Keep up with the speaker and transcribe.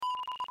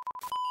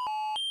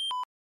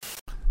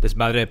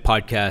Desmadre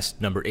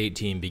podcast number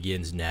 18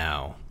 begins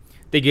now.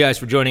 Thank you guys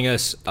for joining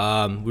us.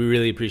 We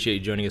really appreciate you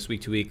joining us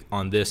week to week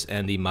on this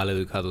and the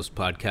Maleducados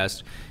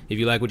podcast. If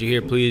you like what you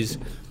hear, please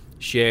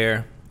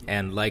share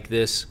and like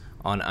this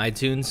on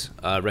iTunes.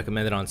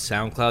 Recommend it on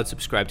SoundCloud.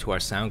 Subscribe to our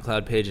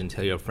SoundCloud page and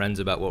tell your friends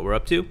about what we're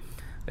up to.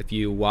 If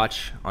you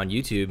watch on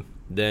YouTube,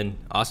 then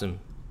awesome.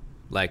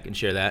 Like and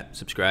share that.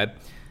 Subscribe.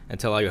 And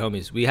tell all your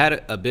homies. We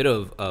had a bit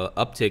of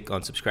uptick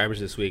on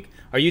subscribers this week.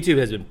 Our YouTube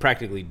has been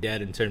practically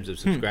dead in terms of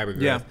subscriber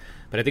growth. Yeah.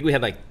 But I think we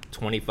had like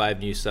 25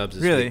 new subs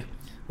this week,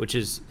 which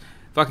is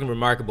fucking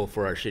remarkable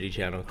for our shitty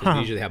channel. Because we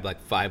usually have like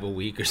 5 a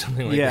week or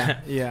something like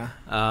that. Yeah.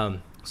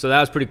 So that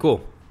was pretty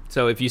cool.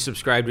 So if you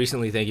subscribed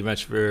recently, thank you very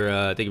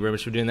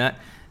much for doing that.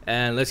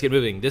 And let's get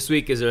moving. This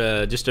week is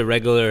just a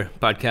regular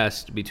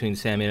podcast between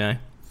Sammy and I.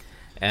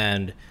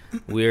 And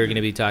we're going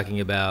to be talking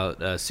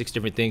about 6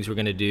 different things. We're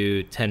going to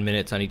do 10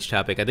 minutes on each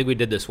topic. I think we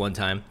did this one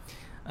time,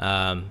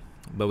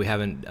 but we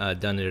haven't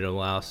done it in a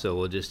while, so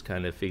we'll just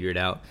kind of figure it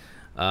out.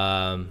 Do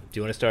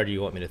you want to start, or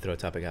you want me to throw a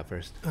topic out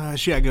first?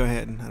 Yeah, go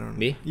ahead. I don't know.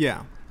 Me?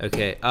 Yeah.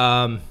 Okay.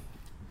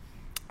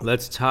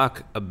 Let's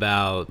talk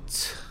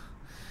about...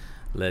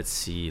 Let's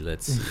see.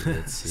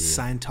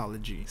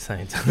 Scientology.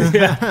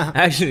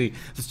 Actually,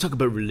 let's talk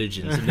about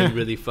religions. Something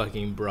really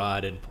fucking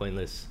broad and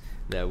pointless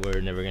that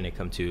we're never going to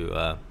come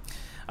to.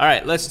 All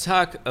right, let's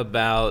talk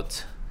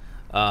about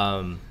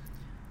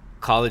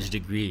college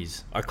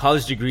degrees. Are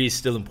college degrees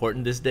still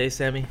important this day,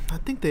 Sammy? I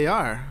think they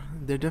are.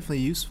 They're definitely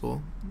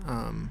useful.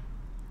 I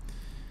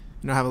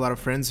have a lot of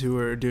friends who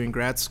are doing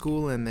grad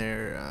school, and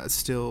they're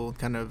still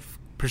kind of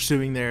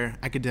pursuing their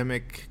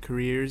academic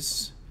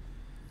careers.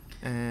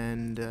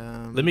 And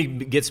let me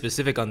get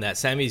specific on that.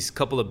 Sammy's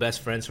couple of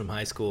best friends from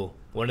high school,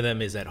 one of them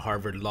is at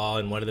Harvard Law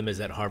and one of them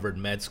is at Harvard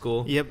Med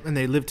School. Yep, and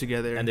they live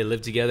together.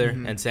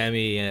 Mm-hmm. And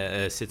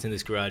Sammy sits in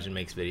this garage and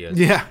makes videos.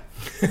 Yeah.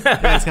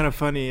 It's kind of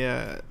funny.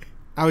 I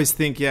always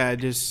think,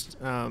 just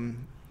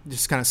kind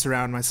of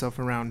surround myself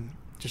around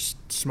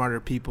just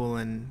smarter people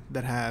and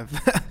that have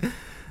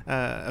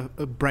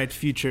a bright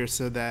future,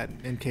 so that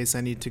in case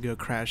I need to go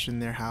crash in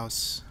their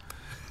house.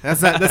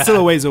 That's still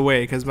a ways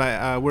away, because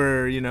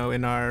we're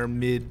in our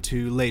mid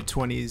to late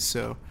 20s,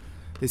 so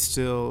they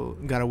still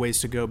got a ways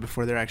to go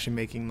before they're actually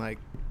making like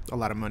a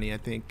lot of money. I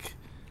think,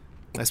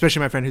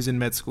 especially my friend who's in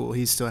med school,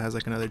 he still has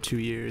like another 2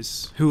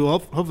 years. Who will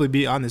hopefully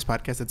be on this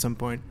podcast at some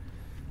point.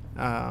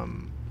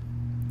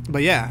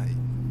 But yeah,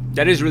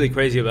 that is really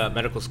crazy about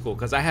medical school,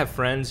 because I have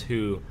friends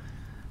who,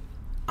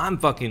 I'm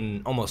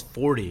fucking almost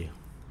 40.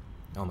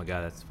 Oh my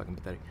god, that's fucking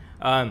pathetic.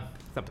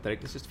 It's not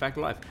pathetic, it's just a fact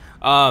of life.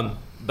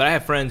 But I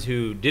have friends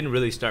who didn't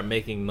really start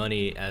making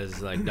money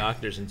as like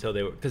doctors until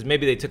they were, because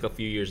maybe they took a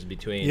few years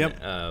between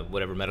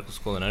whatever medical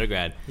school and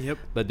undergrad. Yep.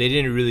 But they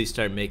didn't really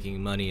start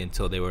making money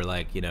until they were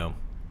like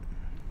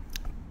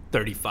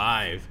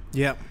 35.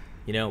 Yep.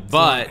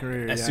 But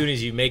as soon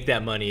as you make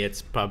that money,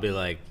 it's probably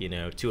like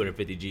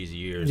 250 G's a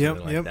year or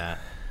something like that.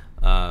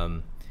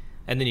 And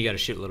then you got a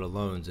shitload of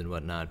loans and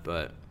whatnot.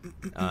 But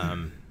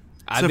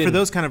for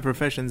those kind of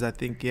professions, I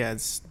think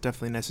it's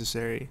definitely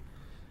necessary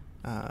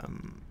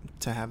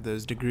to have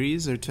those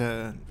degrees, or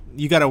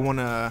you gotta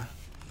wanna,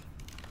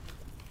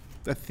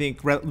 I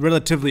think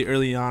relatively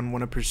early on,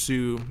 want to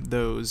pursue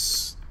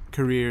those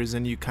careers,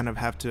 and you kind of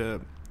have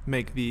to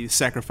make the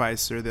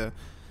sacrifice or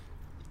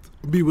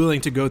be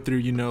willing to go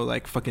through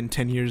like fucking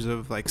 10 years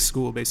of like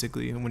school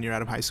basically when you're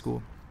out of high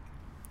school.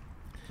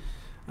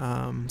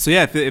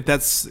 If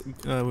that's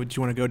what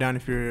you want to go down,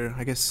 if you're,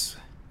 I guess,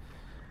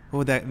 what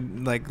would that,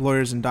 like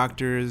lawyers and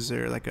doctors,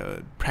 or like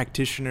a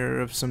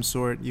practitioner of some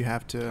sort, you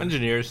have to...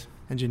 Engineers.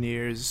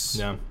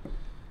 Yeah.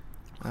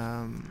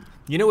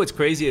 What's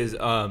crazy is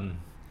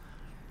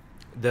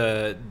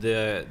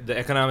the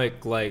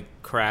economic like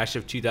crash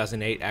of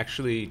 2008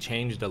 actually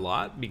changed a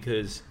lot,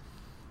 because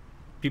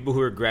people who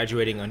were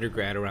graduating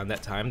undergrad around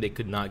that time, they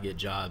could not get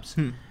jobs.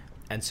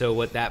 And so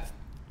what that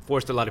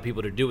forced a lot of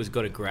people to do was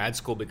go to grad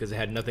school, because they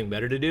had nothing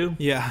better to do.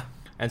 Yeah.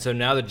 And so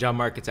now the job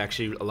market's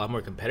actually a lot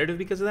more competitive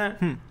because of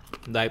that.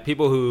 Like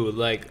people who,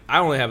 like, I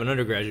only have an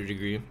undergraduate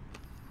degree.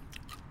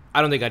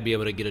 I don't think I'd be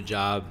able to get a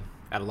job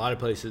at a lot of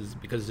places,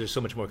 because there's so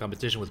much more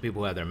competition with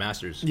people who have their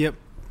masters. Yep.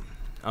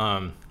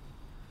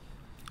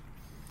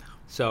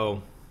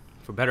 So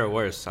for better or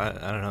worse, I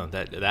don't know,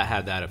 that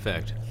had that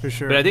effect. For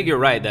sure. But I think you're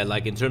right that,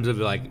 like, in terms of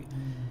like,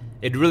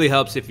 it really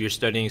helps if you're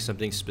studying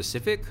something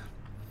specific.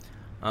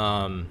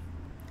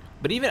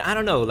 But even, I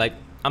don't know, like,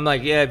 I'm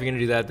like, yeah, if you're gonna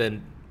do that,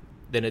 then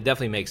it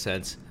definitely makes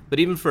sense. But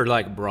even for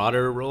like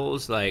broader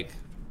roles, like,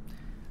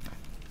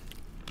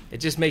 it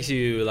just makes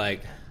you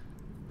like,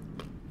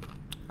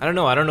 I don't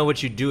know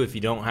what you do if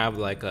you don't have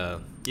like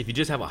if you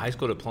just have a high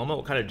school diploma.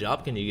 What kind of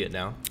job can you get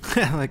now?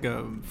 Like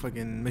a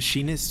fucking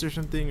machinist or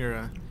something,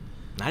 or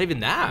not even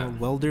that. A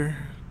welder.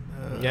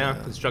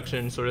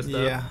 Construction sort of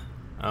stuff.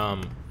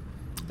 Yeah.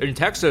 In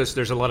Texas,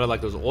 there's a lot of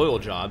like those oil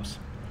jobs.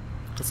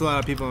 That's a lot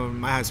of people in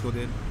my high school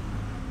did.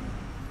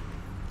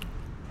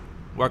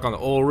 Work on the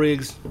oil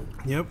rigs.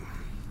 Yep.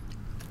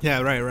 Yeah,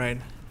 right.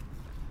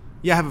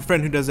 Yeah, I have a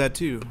friend who does that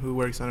too, who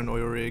works on an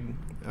oil rig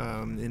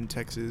in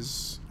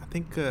Texas. I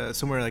think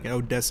somewhere like in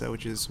Odessa,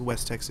 which is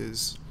West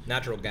Texas.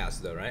 Natural gas,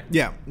 though, right?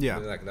 Yeah.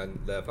 Like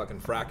the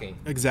fucking fracking.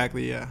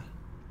 Exactly, yeah.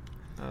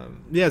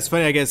 Yeah, it's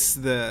funny, I guess,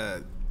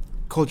 the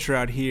culture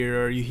out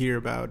here, or you hear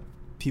about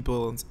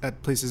people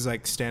at places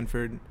like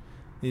Stanford,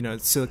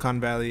 Silicon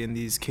Valley, and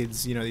these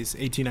kids, these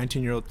 18,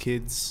 19-year-old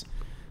kids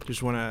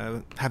just want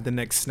to have the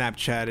next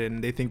Snapchat,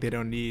 and they think they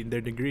don't need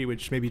their degree,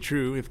 which may be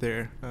true if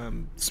they're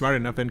smart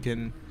enough and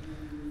can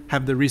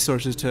have the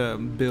resources to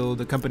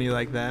build a company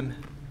like that.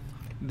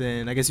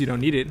 Then I guess you don't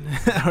need it.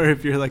 Or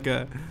if you're like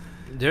a...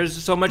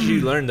 There's so much you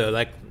learn, though.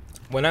 Like,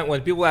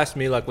 when people ask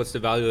me, like, what's the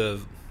value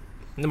of...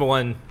 Number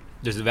one,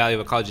 there's the value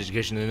of a college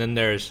education, and then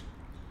there's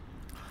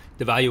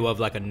the value of,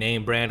 like, a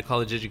name brand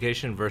college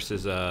education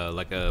versus,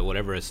 like,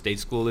 a state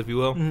school, if you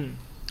will. Mm-hmm.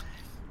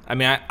 I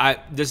mean, I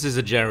this is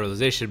a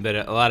generalization, but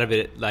a lot of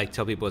it, like,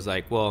 tell people is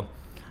like, well,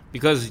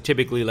 because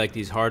typically, like,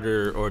 these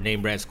harder or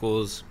name brand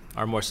schools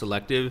are more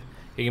selective,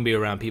 you can be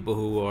around people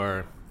who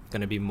are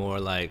going to be more,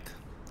 like,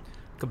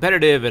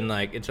 competitive and,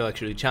 like,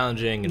 intellectually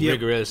challenging and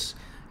rigorous.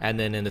 And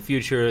then in the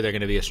future, they're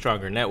going to be a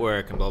stronger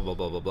network and blah, blah,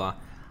 blah, blah, blah.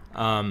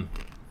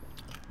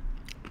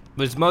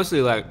 But it's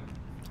mostly like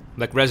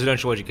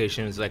residential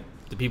education is like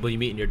the people you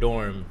meet in your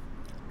dorm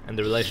and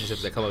the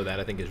relationships that come with that,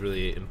 I think, is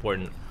really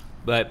important.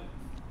 But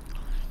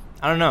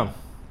I don't know.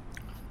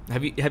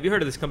 Have you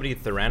heard of this company,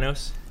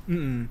 Theranos?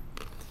 Mm-mm.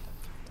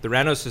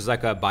 Theranos is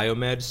like a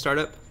biomed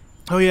startup.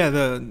 Oh,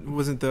 yeah.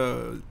 Wasn't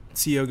the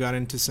CEO got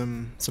into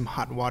some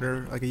hot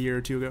water like a year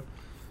or two ago?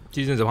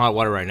 She's in some hot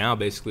water right now,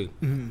 basically.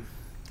 Mm-hmm.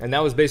 And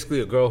that was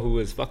basically a girl who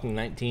was fucking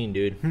 19,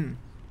 dude.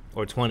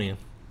 Or 20.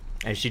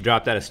 And she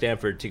dropped out of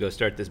Stanford to go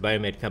start this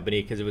biomed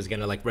company because it was going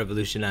to, like,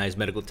 revolutionize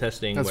medical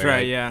testing. That's where, right,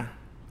 like, yeah.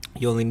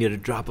 You only need a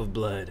drop of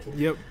blood.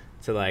 Yep.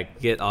 To,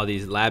 like, get all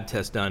these lab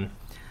tests done.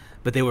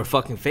 But they were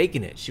fucking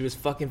faking it. She was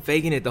fucking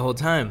faking it the whole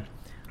time.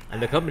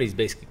 And the company's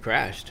basically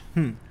crashed.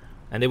 And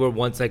they were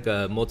once, like,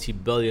 a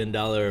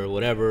multi-billion-dollar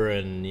whatever.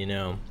 And,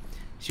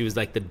 she was,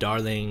 like, the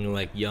darling,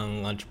 like,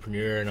 young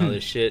entrepreneur and all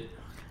this shit.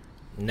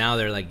 Now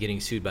they're, like, getting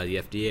sued by the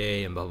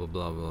FDA and blah, blah,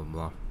 blah, blah,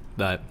 blah.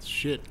 But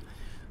shit.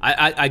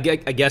 I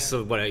guess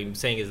what I'm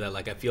saying is that,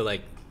 like, I feel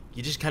like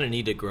you just kind of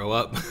need to grow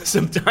up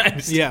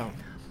sometimes. Yeah.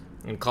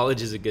 And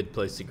college is a good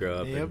place to grow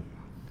up and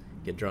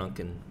get drunk.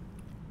 And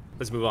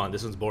let's move on.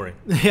 This one's boring.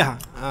 Yeah.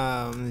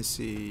 Let me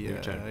see.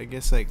 I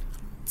guess, like,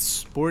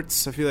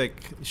 sports. I feel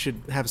like you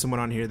should have someone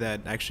on here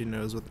that actually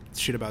knows what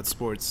shit about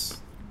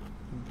sports.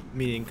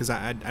 Meaning, because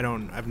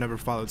I've never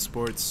followed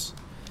sports.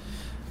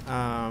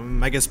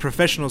 I guess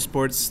professional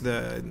sports,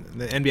 the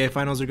NBA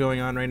finals are going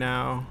on right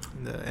now.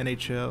 The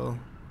NHL,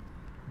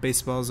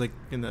 baseball's like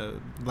in the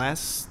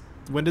last.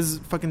 When does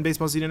fucking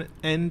baseball season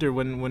end, or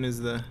when is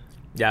the?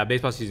 Yeah,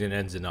 baseball season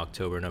ends in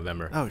October,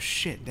 November. Oh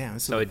shit! Damn.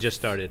 So it just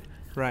started.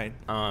 Right.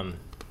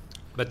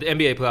 But the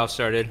NBA playoffs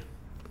started.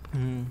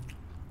 Mm-hmm.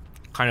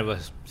 Kind of a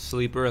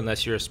sleeper,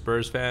 unless you're a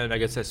Spurs fan. I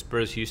guess that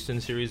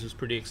Spurs-Houston series was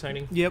pretty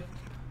exciting. Yep.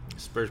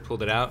 Spurs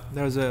pulled it out.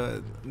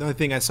 The only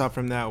thing I saw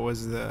from that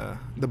was the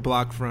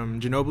block from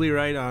Ginobili,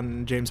 right,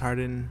 on James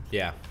Harden.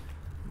 Yeah.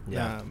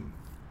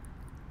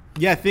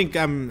 I think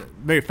I'm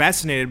very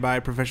fascinated by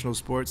professional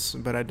sports,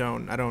 but I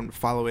don't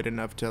follow it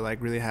enough to,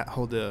 like, really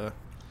hold a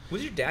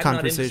was your dad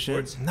conversation. Not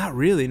into sports? Not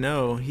really,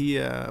 no. He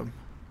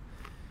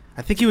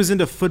I think he was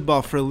into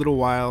football for a little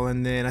while,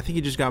 and then I think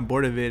he just got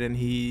bored of it, and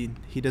he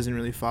doesn't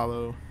really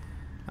follow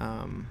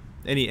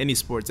any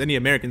sports, any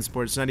American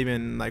sports, not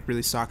even, like,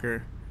 really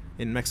soccer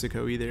in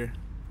Mexico either.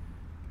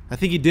 I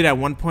think he did at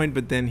one point,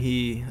 but then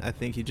I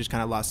think he just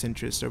kind of lost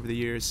interest over the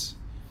years.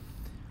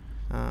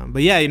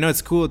 But yeah,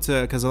 it's cool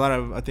because a lot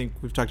of, I think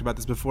we've talked about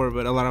this before,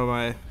 but a lot of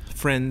my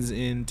friends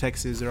in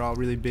Texas are all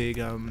really big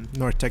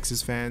North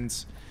Texas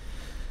fans.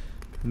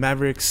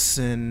 Mavericks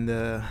and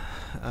the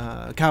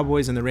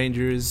Cowboys and the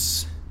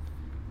Rangers.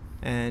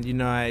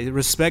 And, I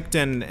respect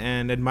and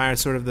admire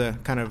sort of the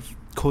kind of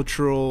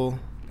cultural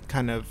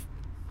kind of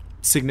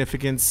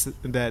significance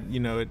that,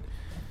 it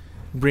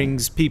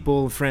brings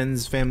people,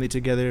 friends, family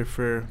together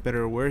for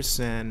better or worse.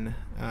 And,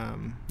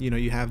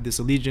 you have this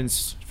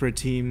allegiance for a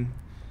team,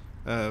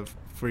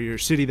 for your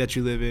city that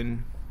you live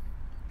in.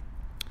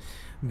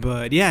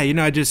 But yeah,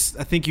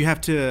 I think you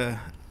have to,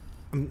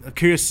 I'm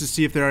curious to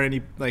see if there are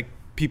any, like,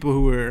 people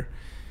who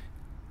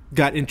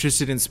got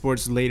interested in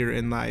sports later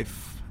in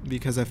life,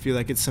 because I feel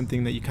like it's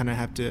something that you kind of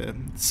have to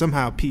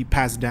somehow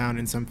pass down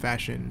in some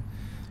fashion.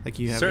 Like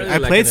you have, I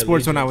played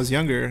sports when I was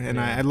younger, and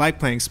I like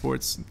playing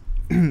sports.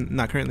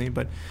 Not currently,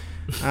 but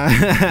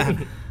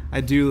I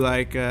do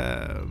like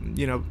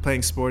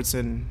playing sports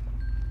and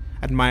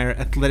admire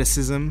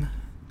athleticism.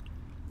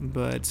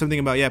 But something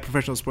about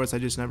professional sports I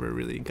just never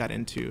really got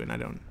into, and I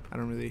don't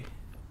really.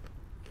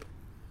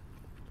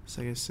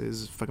 So I guess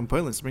it's fucking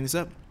pointless to bring this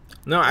up.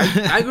 No,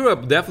 I grew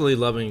up definitely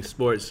loving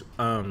sports,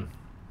 but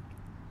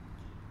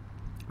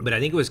I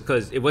think it was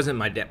because it wasn't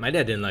my dad. My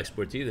dad didn't like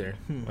sports either.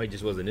 He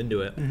just wasn't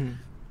into it.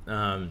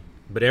 Mm-hmm.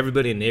 But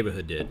everybody in the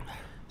neighborhood did.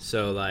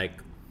 So, like,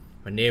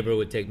 My neighbor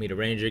would take me to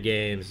Ranger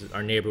games.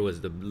 Our neighbor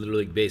was the Little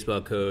League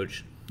baseball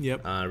coach.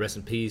 Yep. Rest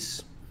in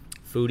peace,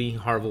 Foodie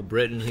Harville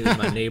Britton. He was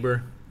my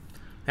neighbor.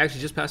 He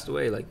actually just passed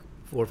away like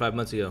 4 or 5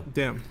 months ago.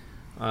 Damn.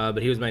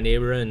 But he was my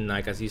neighbor, and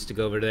like I used to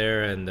go over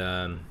there, and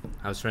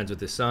I was friends with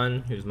his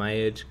son. He was my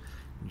age,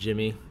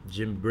 Jim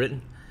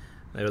Britton.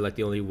 They were like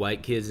the only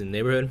white kids in the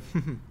neighborhood.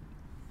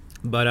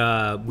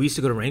 But we used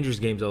to go to Rangers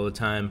games all the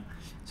time.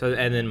 So,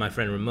 and then my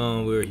friend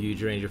Ramon, we were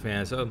huge Ranger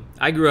fans. So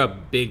I grew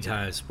up big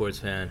time sports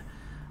fan.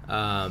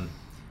 And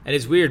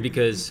it's weird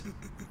because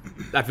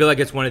I feel like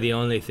it's one of the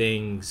only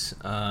things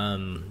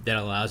that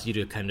allows you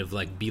to kind of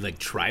like be like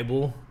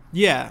tribal.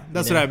 Yeah,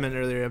 that's what I meant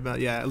earlier about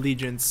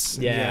allegiance.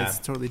 Yeah, it's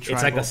totally tribal.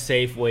 It's like a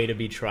safe way to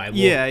be tribal.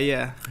 Yeah.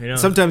 You know?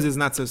 Sometimes it's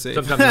not so safe.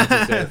 Sometimes it's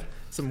not so safe.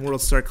 Some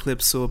World Star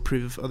clips will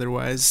prove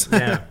otherwise.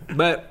 Yeah,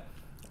 but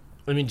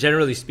I mean,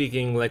 generally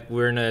speaking, like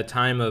we're in a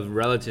time of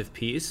relative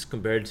peace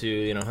compared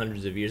to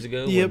hundreds of years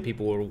ago when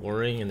people were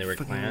warring and there were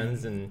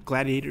clans and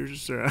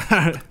gladiators.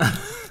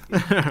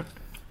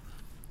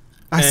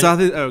 I saw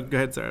this. Oh, go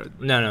ahead, sorry.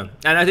 No,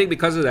 and I think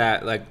because of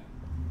that, like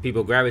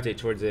people gravitate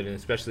towards it, and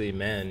especially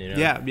men.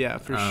 Yeah,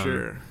 for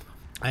sure.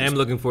 I am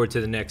looking forward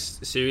to the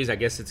next series. I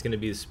guess it's going to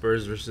be the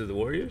Spurs versus the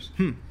Warriors.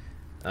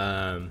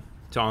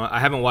 So I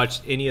haven't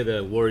watched any of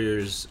the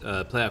Warriors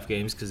playoff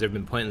games because they've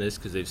been pointless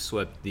because they've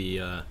swept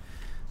the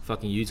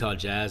fucking Utah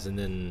Jazz and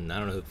then I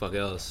don't know who the fuck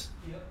else,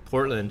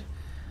 Portland.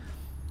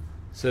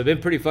 So they've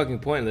been pretty fucking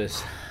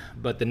pointless.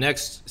 But the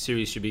next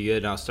series should be good,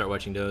 and I'll start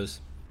watching those.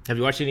 Have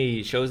you watched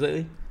any shows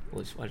lately?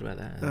 Let's watch about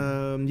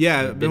that.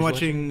 Yeah, I've been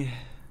watching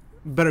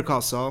Better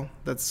Call Saul.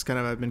 That's kind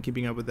of, I've been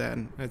keeping up with that.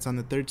 It's on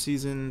the 3rd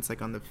season. It's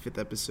like on the 5th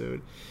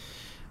episode.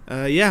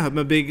 Yeah, I'm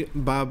a big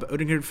Bob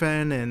Odenkirk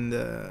fan, and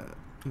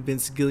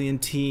Vince Gilligan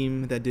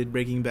team that did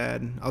Breaking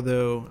Bad,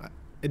 although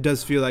it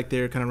does feel like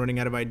they're kind of running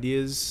out of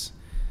ideas,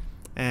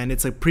 and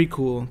it's a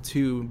prequel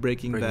to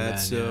Breaking Bad,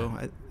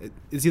 so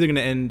it's either going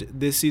to end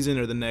this season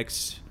or the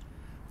next,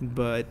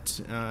 but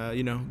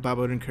Bob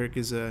Odenkirk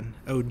is an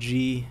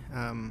OG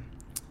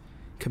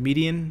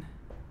comedian,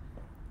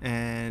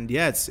 and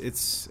yeah,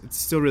 it's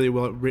still really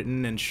well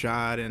written and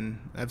shot, and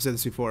I've said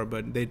this before,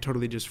 but they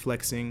totally just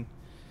flexing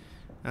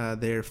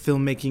their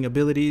filmmaking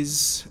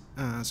abilities,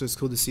 so it's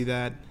cool to see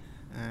that.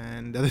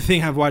 And the other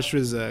thing I've watched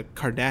was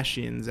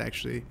Kardashians,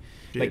 actually.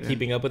 Like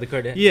Keeping Up with the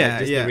Kardashians? Yeah,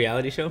 like the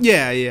reality show?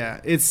 Yeah.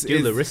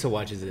 Larissa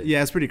watches it.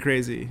 Yeah, it's pretty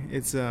crazy.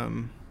 It's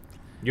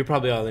You're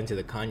probably all into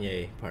the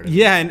Kanye part of it.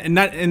 Yeah,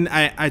 and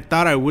I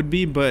thought I would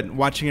be, but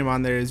watching him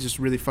on there is just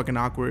really fucking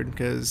awkward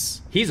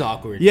because he's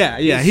awkward. Yeah,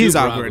 he's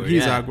awkward.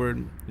 He's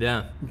awkward.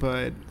 Yeah.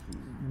 But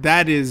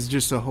that is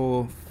just a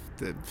whole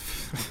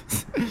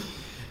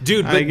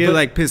dude, I get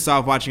like pissed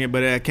off watching it,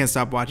 but I can't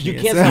stop watching it.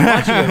 You can't stop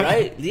watching it,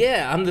 right?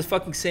 Yeah, I'm the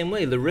fucking same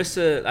way.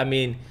 Larissa, I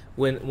mean,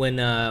 when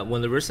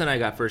Larissa and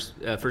I first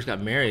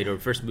got married or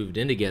first moved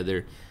in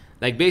together,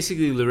 like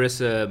basically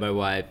Larissa, my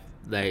wife,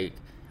 like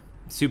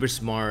super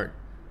smart,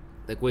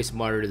 like way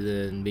smarter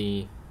than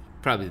me,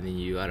 probably than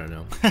you. I don't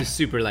know, just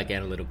super like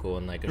analytical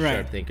and like a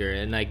sharp thinker,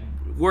 and like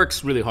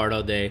works really hard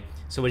all day.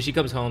 So when she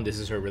comes home, this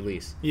is her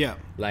release. Yeah,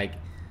 like.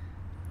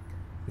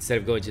 Instead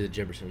of going to the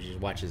gym or something, she just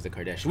watches the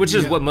Kardashians, which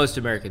is what most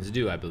Americans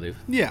do, I believe.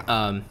 Yeah.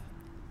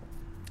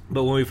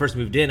 But when we first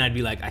moved in, I'd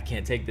be like, I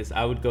can't take this.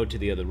 I would go to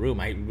the other room.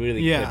 I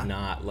really could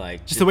not,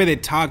 like... Just the way they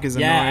talk is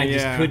annoying. I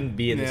just couldn't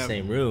be in the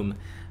same room.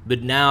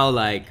 But now,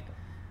 like,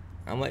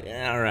 I'm like,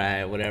 all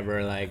right,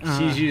 whatever. Like,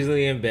 she's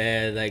usually in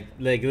bed, like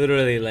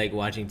literally, like,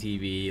 watching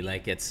TV,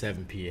 like, at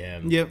 7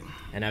 p.m. Yep.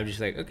 And I'm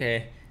just like,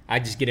 okay. I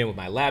just get in with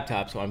my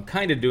laptop, so I'm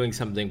kind of doing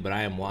something, but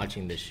I am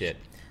watching this shit.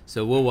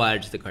 So we'll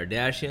watch the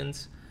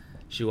Kardashians.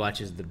 She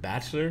watches The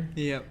Bachelor,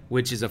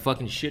 which is a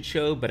fucking shit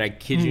show, but I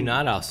kid you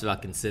not, I'll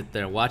fucking sit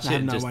there and watch it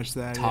and just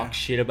talk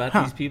shit about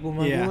these people. I'm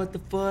like, what the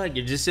fuck?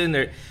 You're just sitting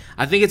there.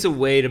 I think it's a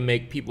way to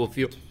make people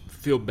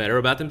feel better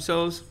about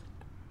themselves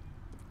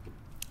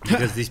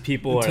because these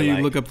people until you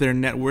look up their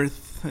net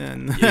worth.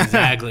 And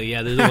exactly,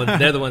 yeah,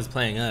 they're the ones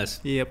playing us.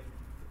 Yep.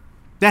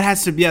 That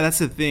has to be, that's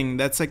the thing.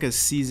 That's like a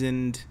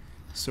seasoned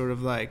sort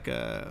of like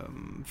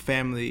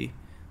family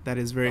that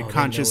is very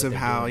conscious of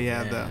how,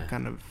 the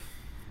kind of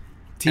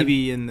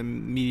TV and the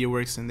media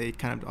works, and they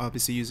kind of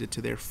obviously use it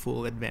to their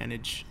full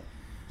advantage.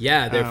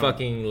 Yeah, they're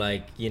fucking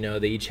like,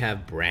 they each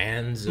have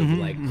brands of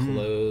like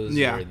clothes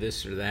or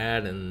this or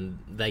that, and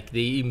like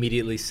they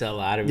immediately sell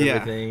out of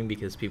everything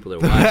because people are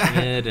watching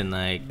it, and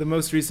like the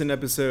most recent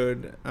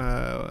episode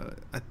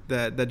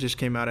that just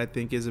came out, I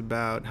think, is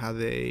about how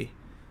they.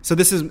 So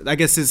this is, I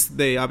guess,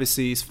 they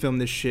obviously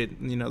filmed this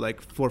shit,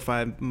 like 4 or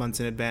 5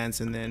 months in advance,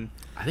 and then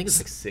I think it's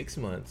like 6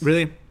 months.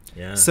 Really?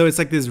 Yeah. So it's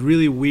like this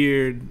really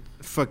weird,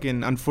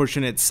 fucking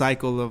unfortunate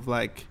cycle of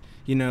like,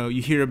 you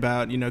hear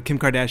about, Kim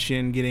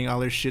Kardashian getting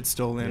all her shit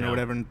stolen or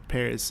whatever in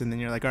Paris, and then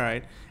you're like, all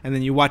right, and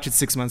then you watch it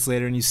 6 months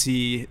later and you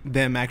see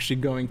them actually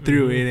going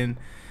through it, and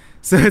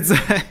So it's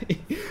like, I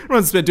don't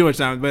want to spend too much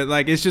time, but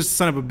like it's just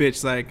son of a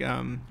bitch. Like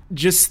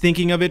just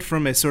thinking of it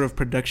from a sort of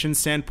production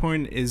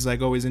standpoint is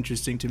like always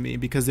interesting to me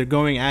because they're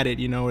going at it,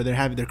 you know, or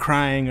they're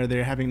crying or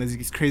they're having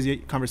these crazy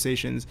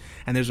conversations,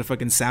 and there's a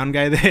fucking sound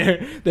guy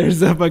there,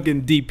 there's a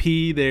fucking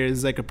DP,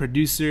 there's like a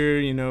producer,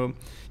 you know.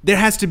 There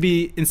has to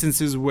be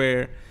instances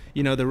where,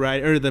 you know, the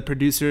writer or the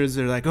producers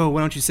are like, oh,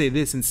 why don't you say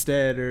this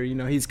instead? Or, you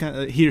know,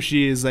 he or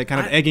she is like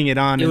kind of egging it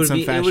on in some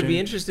fashion. It would be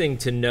interesting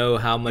to know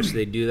how much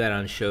they do that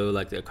on a show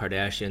like The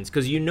Kardashians,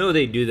 because you know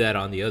they do that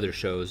on the other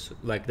shows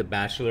like The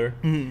Bachelor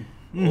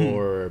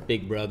or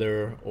Big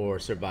Brother or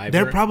Survivor.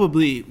 They're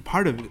probably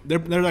part of it.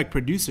 They're like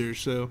producers,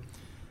 so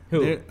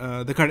who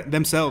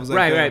themselves.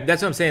 Like right.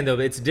 That's what I'm saying though.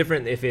 It's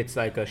different if it's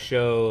like a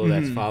show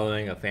that's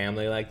following a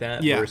family like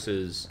that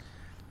versus.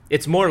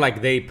 It's more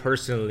like they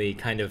personally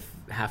kind of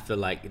have to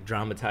like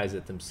dramatize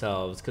it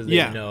themselves because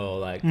they know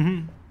like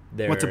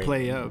what to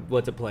play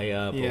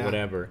up or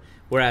whatever.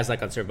 Whereas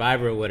like on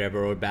Survivor or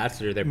whatever or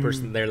Bachelor,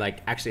 they're like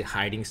actually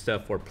hiding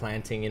stuff or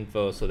planting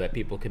info so that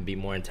people can be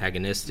more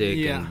antagonistic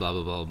and blah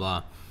blah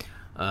blah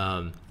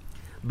blah.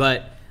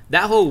 But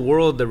that whole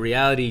world, the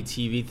reality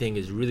TV thing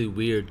is really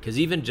weird because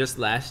even just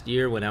last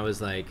year when I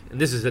was like, and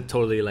this is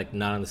totally like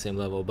not on the same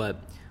level,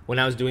 but when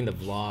I was doing the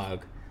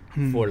vlog.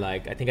 For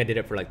like, I think I did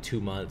it for like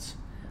 2 months.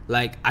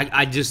 Like,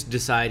 I just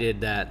decided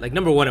that, like,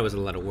 number one, it was a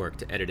lot of work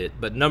to edit it.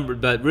 But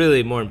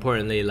really, more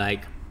importantly,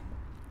 like,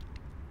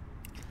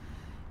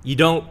 you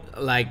don't,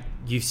 like,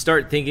 you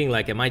start thinking,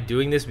 like, am I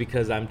doing this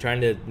because I'm trying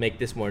to make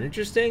this more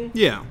interesting?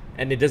 Yeah.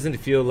 And it doesn't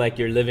feel like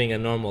you're living a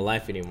normal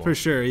life anymore. For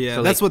sure, yeah.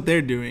 So, that's like, what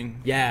they're doing.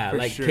 Yeah,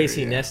 like sure,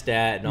 Casey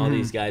Neistat and all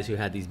these guys who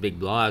had these big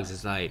blogs,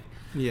 it's like...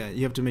 Yeah,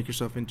 you have to make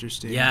yourself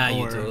interesting. Yeah,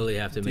 you totally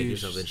have to make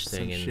yourself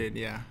interesting. And shit,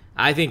 yeah.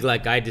 I think,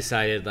 like, I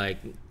decided, like,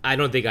 I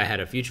don't think I had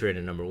a future in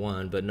it, number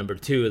one. But number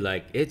two,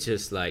 like, it's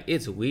just, like,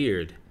 it's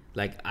weird.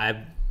 Like,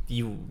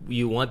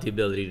 you want the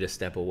ability to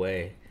step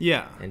away.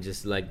 Yeah. And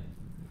just, like,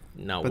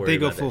 not but worry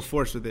about it. But they go full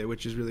force with it,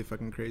 which is really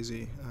fucking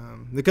crazy.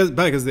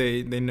 Because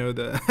they know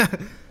the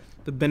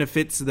the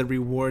benefits, the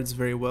rewards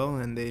very well,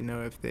 and they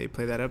know if they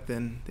play that up,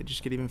 then they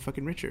just get even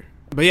fucking richer.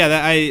 But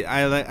yeah,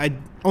 I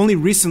only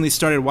recently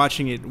started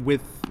watching it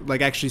with,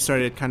 like, actually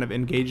started kind of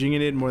engaging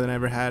in it more than I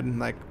ever had,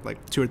 like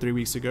 2 or 3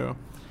 weeks ago.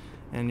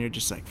 And you're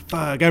just like,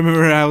 fuck. I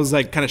remember I was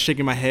like kind of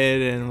shaking my head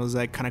and was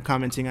like kind of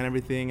commenting on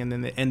everything, and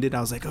then it ended.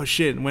 I was like, oh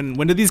shit, when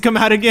did these come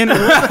out again?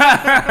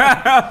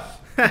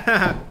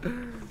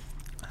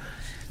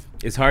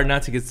 It's hard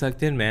not to get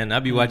sucked in, man. I'll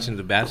be watching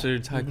The Bachelor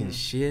talking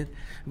shit,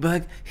 but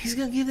like, he's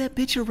gonna give that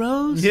bitch a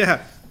rose.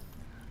 Yeah,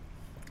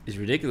 it's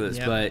ridiculous,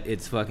 but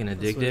it's fucking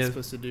addictive. That's what it's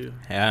supposed to do.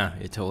 Yeah,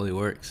 it totally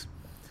works.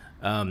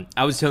 I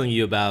was telling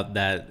you about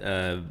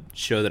that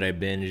show that I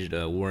binged,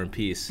 War and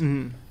Peace.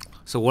 Mm-hmm.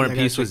 So War and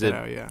Peace was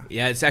yeah,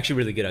 it's actually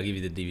really good. I'll give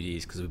you the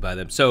DVDs because we buy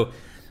them. So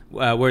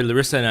where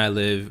Larissa and I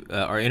live,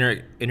 our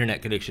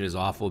internet connection is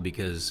awful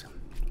because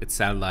it's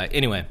satellite.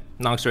 Anyway,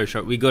 long story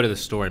short, we go to the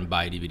store and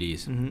buy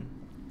DVDs. Mm-hmm.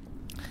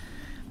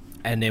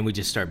 And then we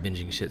just start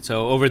binging shit.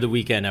 So over the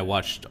weekend, I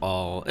watched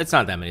it's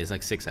not that many. It's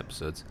like 6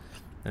 episodes.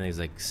 I think it's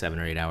like 7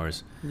 or 8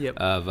 hours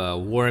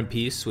of War and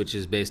Peace, which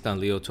is based on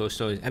Leo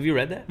Tolstoy. Have you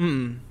read that?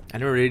 I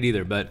never read it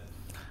either, but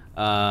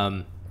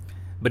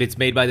it's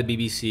made by the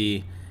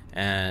BBC,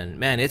 and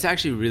man, it's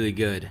actually really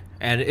good.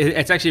 And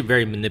it's actually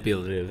very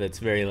manipulative. It's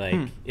very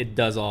like it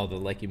does all the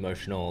like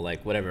emotional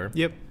like whatever.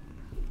 Yep.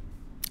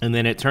 And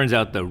then it turns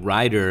out the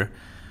writer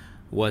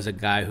was a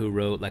guy who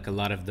wrote like a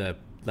lot of the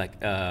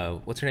like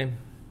what's her name?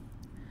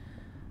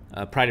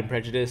 Pride and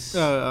Prejudice.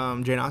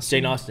 Jane Austen.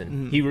 Jane Austen.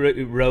 Mm-hmm. He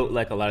wrote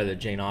like a lot of the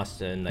Jane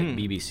Austen like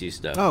BBC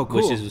stuff. Oh, cool.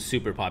 Which is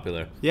super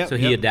popular. Yeah. So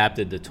he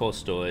adapted the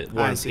Tolstoy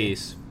War and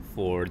Peace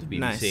for the BBC.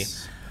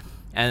 Nice.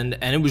 And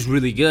it was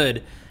really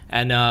good.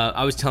 And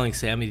I was telling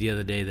Sammy the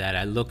other day that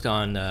I looked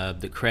on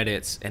the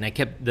credits and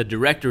the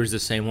director is the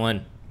same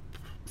one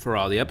for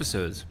all the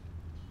episodes.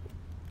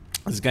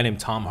 This guy named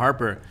Tom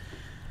Harper.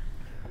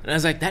 And I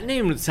was like, that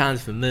name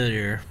sounds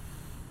familiar.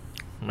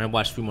 And I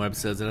watched a few more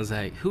episodes, and I was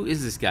like, who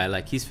is this guy?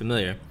 Like, he's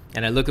familiar.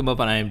 And I looked him up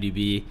on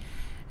IMDb,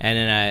 and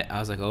then I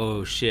was like,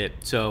 oh, shit.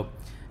 So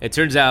it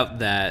turns out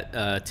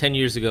that 10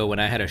 years ago when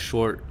I had a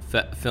short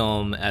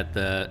film at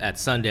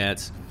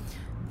Sundance,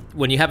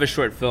 when you have a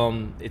short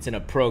film, it's in a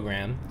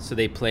program. So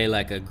they play,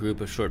 like, a group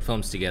of short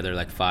films together,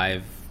 like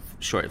 5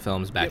 short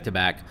films back to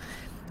back.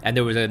 And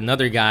there was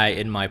another guy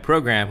in my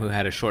program who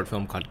had a short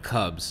film called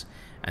Cubs,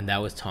 and that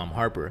was Tom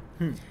Harper.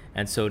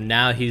 And so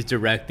now he's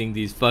directing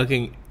these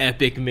fucking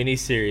epic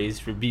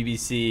miniseries for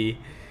BBC,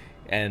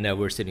 and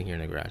we're sitting here in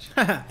the garage.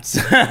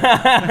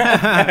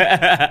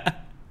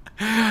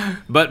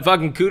 But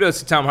fucking kudos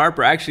to Tom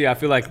Harper. Actually, I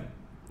feel like,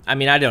 I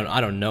mean, I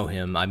don't know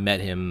him. I met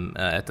him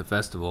at the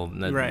festival.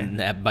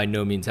 Right. By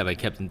no means have I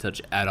kept in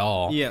touch at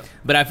all. Yeah.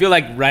 But I feel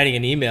like writing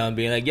an email and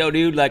being like, "Yo,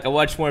 dude, like I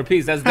watched War and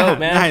Peace. That's dope,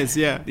 man." Nice,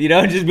 yeah. You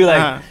know, just be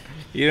like,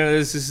 you know,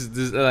 this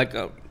is like.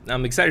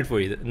 I'm excited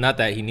for you. Not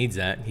that he needs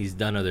that. He's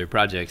done other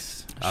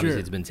projects. Obviously,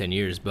 It's been 10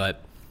 years,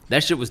 but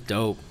that shit was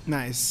dope.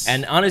 Nice.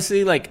 And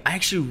honestly, like,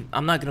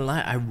 I'm not going to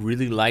lie, I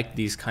really like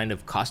these kind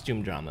of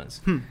costume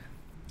dramas.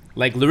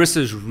 like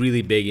Larissa's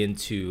really big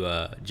into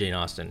Jane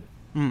Austen.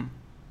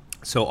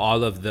 So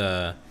all of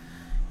the,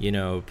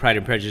 Pride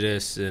and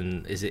Prejudice,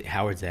 and is it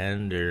Howard's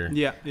End, or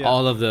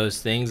all of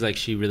those things, like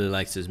she really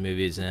likes those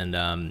movies,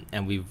 and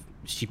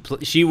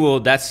she will.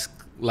 That's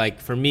like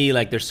for me,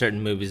 like there's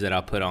certain movies that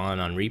I'll put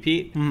on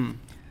repeat.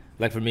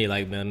 Like for me,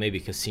 like maybe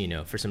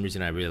Casino. For some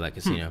reason, I really like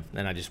Casino,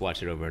 and I just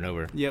watch it over and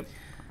over. Yep.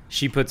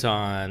 She puts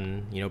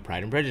on,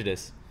 Pride and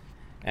Prejudice,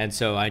 and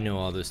so I know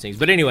all those things.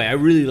 But anyway, I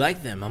really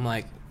like them. I'm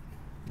like,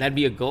 that'd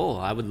be a goal.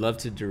 I would love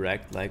to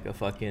direct like the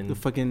fucking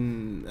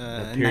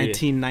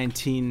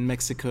 1919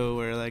 Mexico,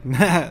 or like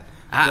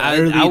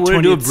I want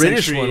to do a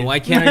British one.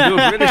 Why can't I do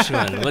a British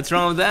one? What's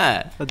wrong with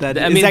that? But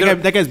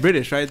that guy's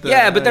British, right?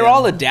 But they're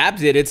all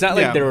adapted. It's not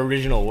like their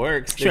original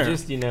works. They're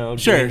just doing their own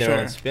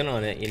spin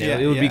on it.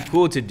 It would be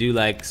cool to do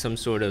like some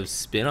sort of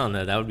spin on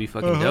that. That would be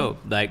fucking dope.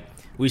 Like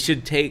we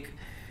should take,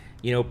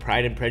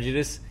 Pride and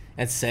Prejudice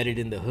and set it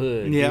in the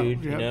hood,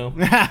 dude.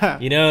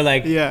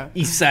 Like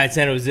East Side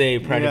San Jose,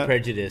 Pride and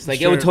Prejudice.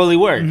 Like it would totally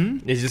work.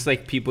 It's just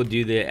like people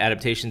do the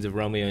adaptations of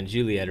Romeo and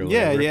Juliet or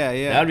whatever.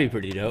 That would be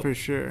pretty dope. For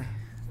sure.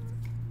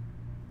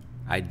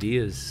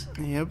 Ideas.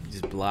 Yep.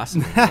 Just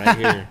blossoming right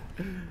here.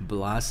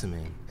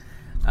 Blossoming.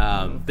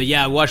 But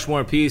yeah, I watched War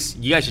and Peace.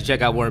 You guys should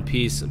check out War and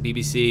Peace,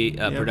 BBC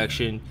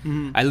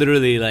production. I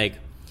literally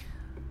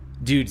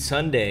dude,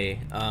 Sunday,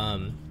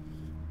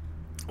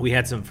 we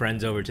had some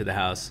friends over to the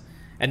house.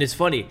 And it's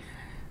funny,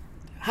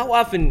 how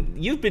often,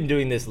 you've been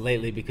doing this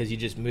lately because you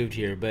just moved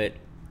here, but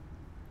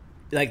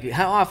like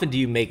how often do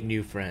you make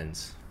new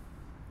friends?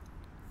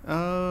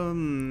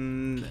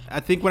 I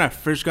think when I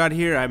first got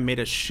here, I made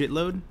a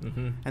shitload,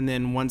 and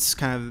then once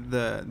kind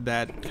of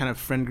that kind of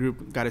friend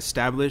group got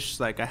established,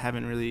 like I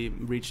haven't really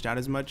reached out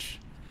as much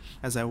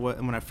as I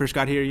was when I first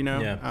got here,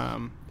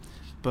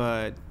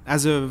 but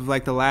as of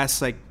like the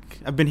last, like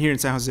I've been here in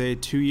San Jose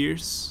 2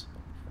 years,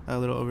 a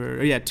little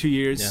over 2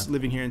 years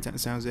living here in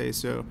San Jose.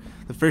 So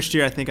the first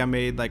year I think I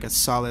made like a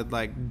solid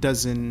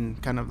dozen,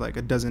 kind of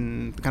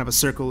a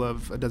circle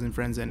of a dozen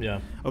friends,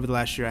 and over the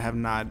last year I have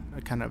not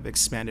kind of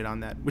expanded on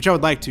that, which I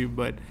would like to,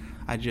 but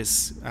I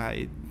just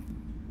kind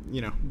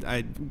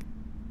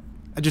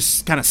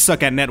of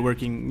suck at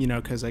networking,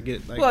 because I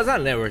get like... Well, it's not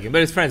networking,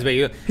 but it's friends. But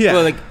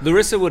well, like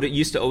Larissa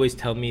used to always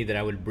tell me that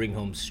I would bring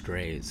home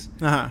strays.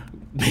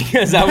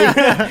 Because I would,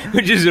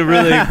 which is a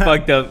really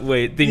fucked up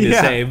thing to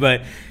say,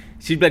 but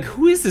she'd be like,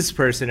 who is this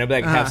person? I'd be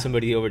like, have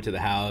somebody over to the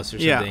house or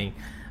something.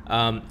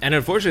 And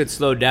unfortunately, it's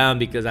slowed down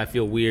because I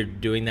feel weird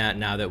doing that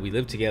now that we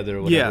live together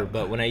or whatever.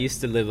 But when I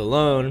used to live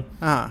alone,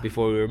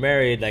 before we were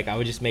married, like I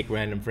would just make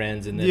random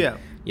friends, and then,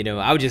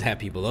 I would just have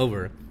people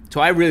over.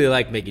 So I really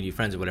like making new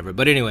friends or whatever.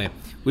 But anyway,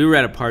 we were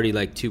at a party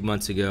like 2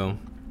 months ago,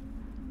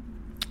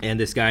 and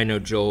this guy I know,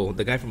 Joel,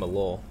 the guy from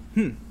Lowell,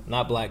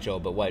 not Black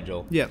Joel, but White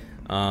Joel.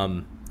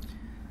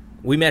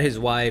 We met his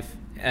wife.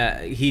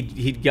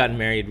 He'd gotten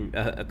married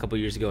a couple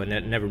years ago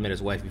and never met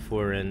his wife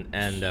before,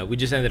 and we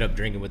just ended up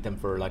drinking with them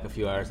for like a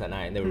few hours that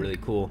night, and they were really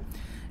cool.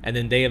 And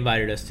then they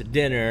invited us to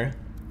dinner,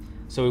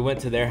 so we went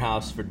to their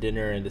house for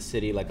dinner in the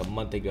city like a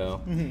month ago.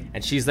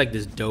 And she's like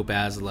this dope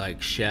ass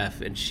like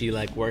chef, and she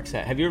like works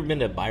at... Have you ever been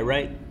to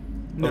By-Rite?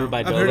 No, over by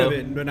I've Dolo? heard of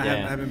it, but I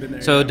haven't been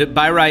there. So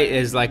By-Rite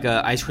is like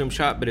a ice cream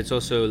shop, but it's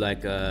also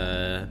like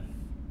a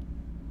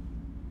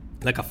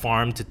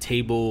farm to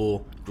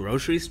table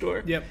grocery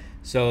store.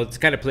 So it's the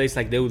kind of place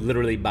like they would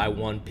literally buy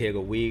one pig a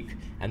week,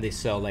 and they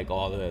sell like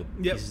all the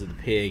pieces of the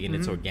pig, and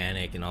it's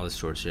organic and all this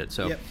sort of shit.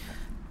 So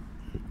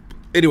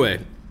anyway,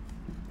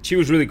 she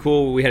was really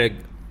cool.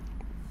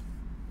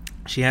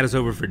 She had us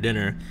over for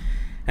dinner,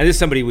 and this is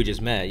somebody we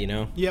just met,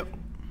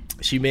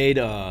 She made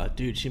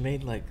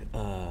like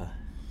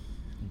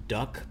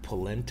duck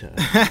polenta.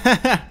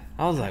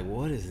 I was like,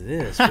 what is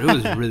this? But it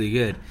was really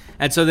good.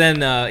 And so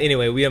then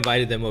anyway, we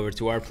invited them over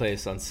to our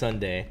place on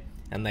Sunday,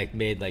 and like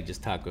made like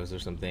just tacos or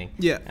something.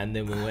 And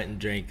then we went and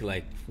drank,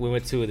 like we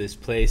went to this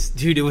place.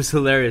 Dude, it was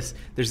hilarious.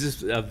 There's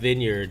this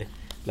vineyard,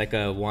 like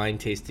a wine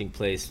tasting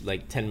place,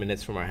 like 10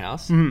 minutes from our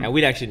house. And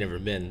we'd actually never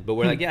been. But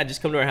we're like,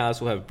 just come to our house.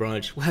 We'll have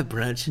brunch.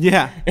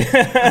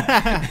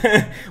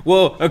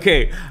 Well,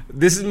 okay.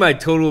 This is my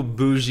total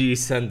bougie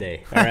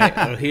Sunday. All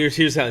right.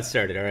 Here's how it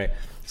started. All right.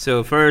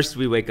 So first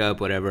we wake up,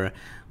 whatever.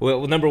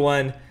 Well, number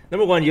one, I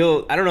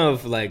don't know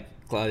if like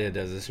Claudia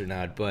does this or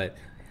not, but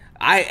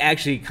I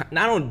actually,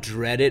 I don't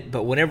dread it,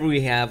 but whenever we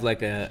have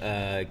like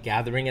a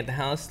gathering at the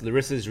house,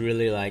 Larissa's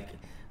really like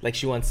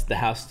she wants the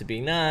house to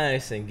be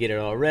nice and get it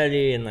all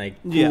ready and like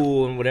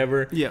cool and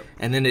whatever.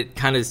 And then it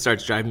kind of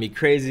starts driving me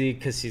crazy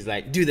because she's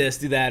like, do this,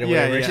 do that, or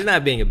whatever. She's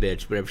not being a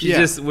bitch, whatever.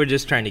 We're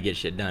just trying to get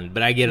shit done.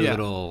 But I get a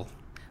little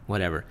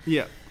whatever.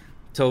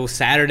 So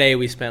Saturday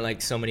we spent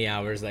like so many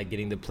hours like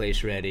getting the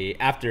place ready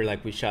after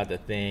like we shot the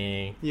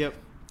thing.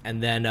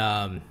 And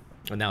then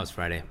and that was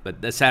Friday.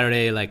 But that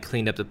Saturday, like,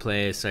 cleaned up the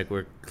place. Like,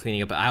 we're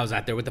cleaning up. I was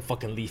out there with the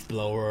fucking leaf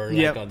blower,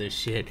 like, all this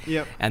shit.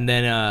 Yep. And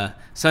then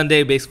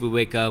Sunday, basically, we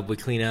wake up, we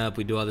clean up,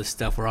 we do all this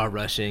stuff. We're all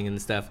rushing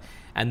and stuff.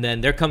 And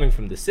then they're coming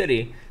from the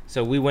city,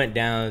 so we went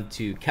down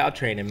to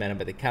Caltrain and met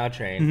them at the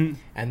Caltrain,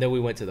 and then we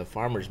went to the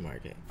farmer's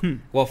market.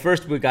 Well,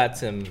 first we got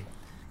some,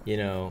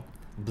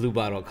 Blue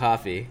Bottle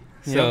coffee.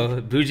 So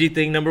bougie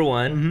thing number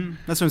one.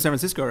 That's from San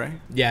Francisco, right?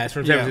 Yeah, it's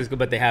from San Francisco,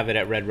 but they have it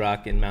at Red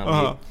Rock in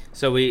Mountain View.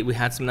 So we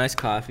had some nice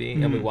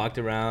coffee, and we walked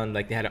around,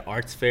 like they had an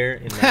arts fair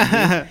in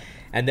Mountain View.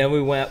 And then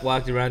we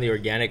walked around the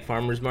organic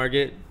farmer's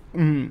market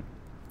and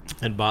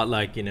bought,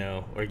 like,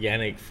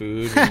 organic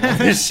food and all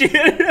this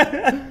shit.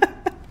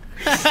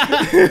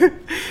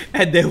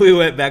 And then we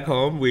went back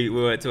home. We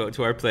went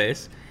to our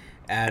place,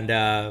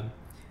 and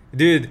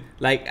dude,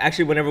 like,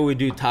 actually, whenever we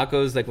do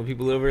tacos, like when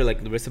people over,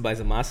 like Larissa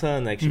buys a masa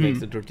and like she makes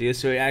the tortillas.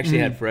 So we actually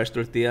had fresh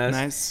tortillas.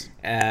 Nice.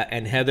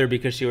 And Heather,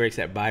 because she works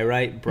at Buy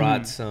Right,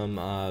 brought some.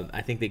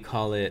 I think they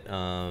call it.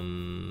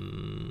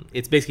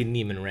 It's basically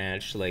Neiman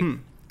Ranch, like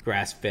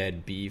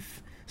grass-fed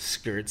beef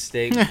skirt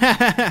steak.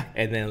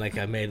 And then, like,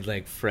 I made,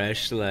 like,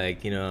 fresh,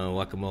 like,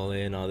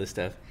 guacamole and all this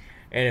stuff.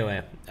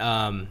 Anyway,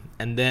 and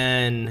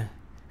then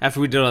after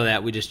we did all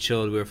that, we just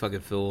chilled. We were fucking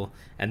full,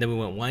 and then we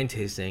went wine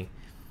tasting,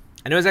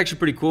 and it was actually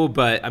pretty cool.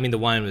 But I mean, the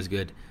wine was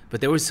good,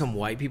 but there was some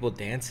white people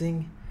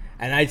dancing,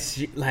 and I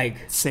like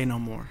say no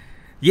more.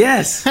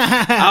 Yes,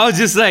 I was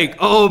just like,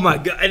 oh my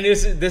god! And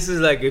this is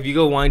like, if you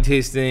go wine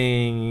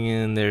tasting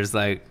and there's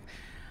like,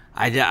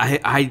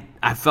 I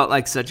felt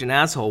like such an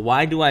asshole.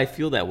 Why do I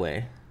feel that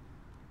way?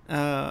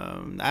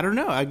 I don't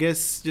know. I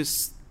guess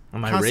just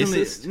am I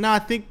racist? No, I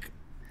think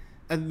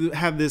I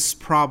have this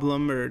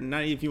problem, or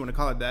not if you want to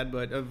call it that,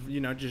 but of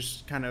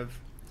just kind of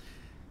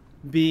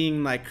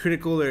being like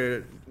critical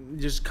or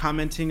just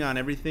commenting on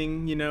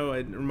everything.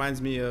 It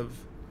reminds me of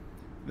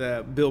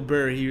the Bill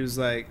Burr. He's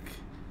like,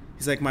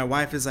 my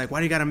wife is like, why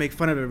do you gotta make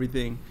fun of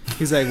everything?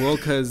 He's like, well,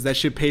 because that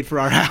shit paid for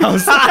our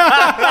house. So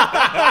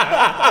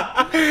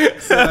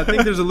I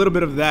think there's a little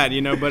bit of that,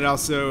 but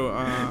also,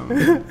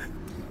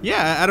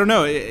 I don't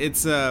know.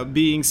 It's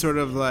being sort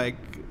of like,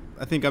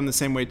 I think I'm the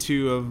same way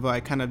too, of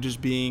like kind of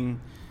just being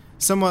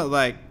somewhat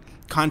like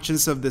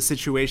conscious of the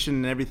situation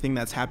and everything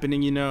that's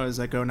happening. Is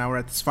like, oh, now we're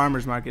at this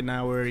farmer's market.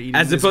 Now we're eating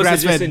as this opposed to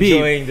just beef.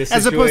 enjoying the situation.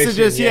 As opposed to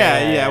just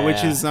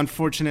which is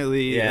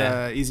unfortunately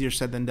easier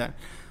said than done.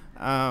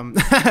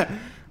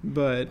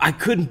 But I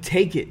couldn't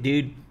take it,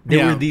 dude.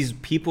 There were these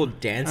people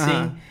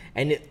dancing,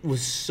 and it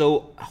was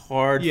so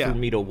hard for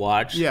me to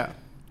watch. Yeah.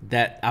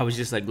 That I was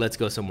just like, let's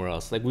go somewhere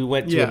else. Like, we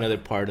went to another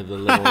part of the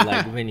little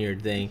like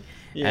vineyard thing.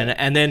 Yeah.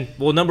 And then,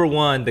 well, number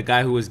one, the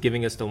guy who was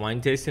giving us the wine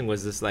tasting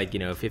was this, like,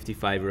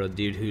 55-year-old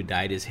dude who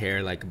dyed his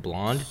hair like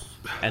blonde,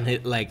 and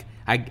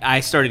I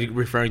started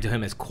referring to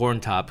him as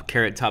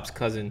Carrot Top's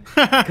cousin,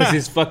 because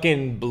his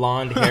fucking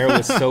blonde hair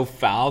was so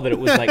foul that it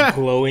was like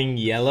glowing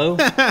yellow,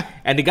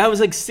 and the guy was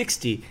like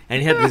 60,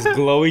 and he had this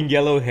glowing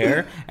yellow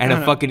hair and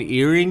a fucking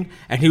earring,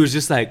 and he was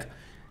just like.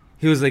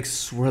 He was like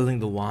swirling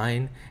the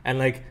wine, and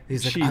like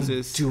he's like,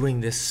 Jesus. I'm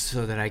doing this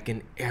so that I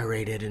can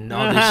aerate it and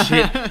all this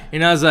shit.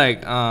 And I was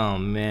like, oh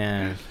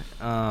man,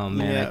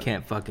 I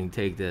can't fucking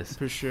take this.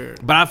 For sure.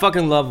 But I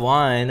fucking love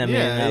wine. I mean,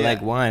 I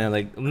like wine. I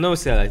like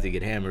to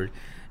get hammered,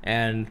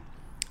 and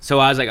so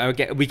I was like,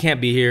 okay, we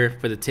can't be here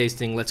for the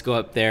tasting. Let's go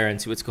up there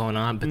and see what's going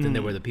on. But then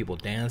there were the people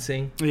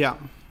dancing. Yeah.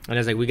 And I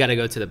was like, we got to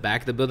go to the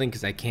back of the building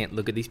because I can't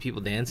look at these people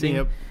dancing.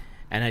 Yep.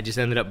 And I just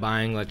ended up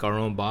buying like our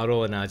own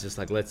bottle, and I was just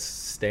like, let's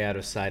stay out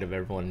of sight of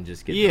everyone and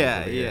just get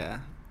I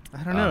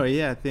don't know.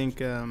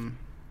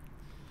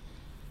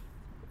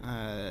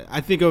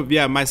 I think of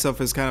myself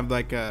as kind of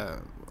like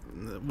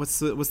what's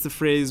the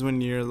phrase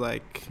when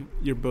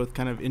you're both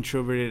kind of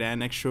introverted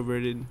and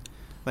extroverted,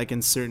 like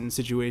in certain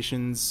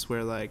situations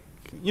where like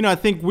I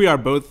think we are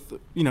both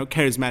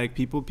charismatic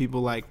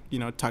people like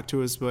talk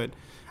to us, but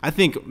I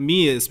think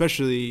me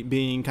especially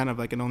being kind of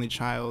like an only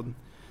child,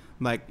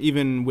 like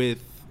even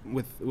with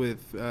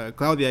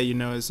Claudia,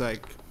 is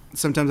like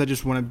sometimes I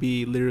just want to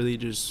be literally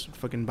just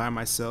fucking by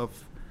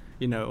myself,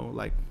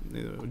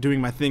 doing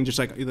my thing, just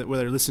like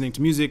whether listening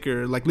to music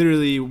or like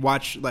literally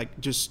watch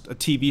like just a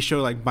TV show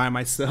like by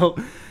myself,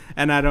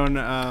 and I don't.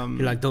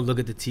 You're like, don't look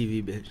at the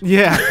TV, bitch.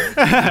 Yeah.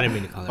 I didn't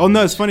mean to call that. Oh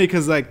no, it's funny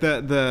because like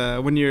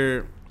the when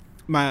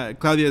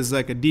Claudia is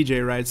like a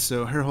DJ, right?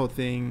 So her whole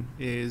thing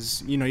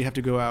is you have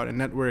to go out and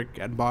network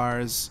at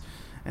bars,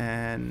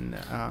 and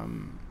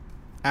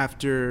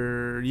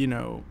after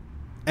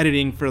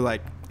editing for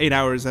like 8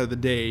 hours out of the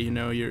day,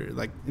 you're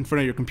like in front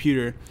of your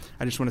computer.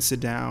 I just want to sit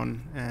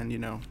down and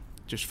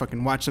just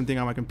fucking watch something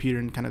on my computer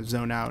and kind of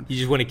zone out. You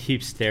just want to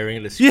keep staring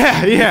at the screen.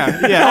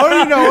 Yeah.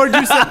 Or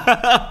just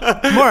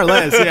more or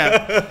less,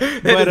 yeah.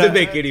 That doesn't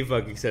make any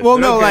fucking sense. Well,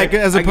 no, okay, like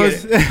as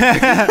opposed.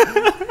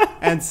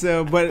 And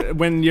so, but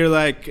when you're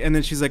like, and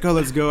then she's like, oh,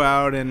 let's go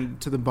out and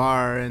to the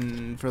bar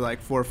and for like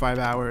 4 or 5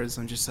 hours.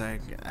 I'm just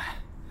like,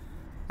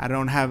 I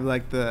don't have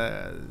like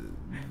the,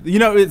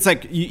 it's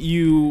like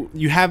you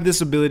have this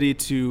ability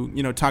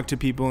to, talk to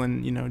people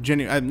and,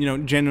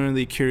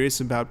 genuinely curious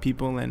about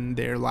people and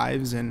their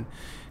lives and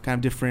kind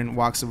of different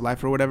walks of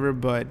life or whatever.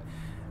 But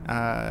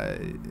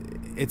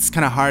it's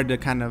kind of hard to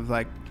kind of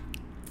like,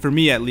 for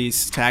me at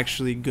least, to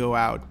actually go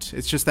out.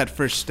 It's just that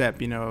first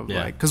step,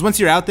 like, because once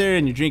you're out there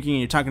and you're drinking and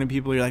you're talking to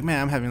people, you're like, man,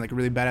 I'm having like a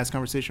really badass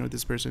conversation with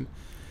this person.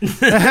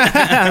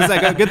 I was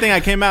like, a good thing I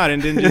came out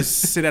and didn't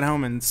just sit at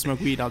home and smoke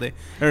weed all day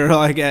or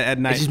like at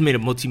night. I just made a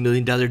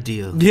multi-million-dollar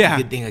deal. Yeah.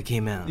 Good thing I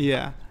came out.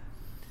 Yeah.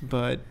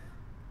 But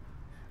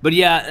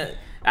yeah,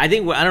 I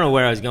think, I don't know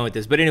where I was going with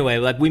this, but anyway,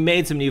 like we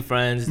made some new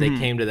friends. They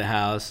came to the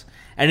house.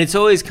 And it's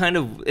always kind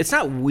of, it's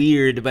not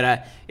weird,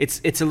 but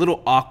it's a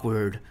little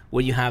awkward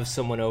when you have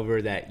someone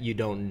over that you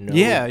don't know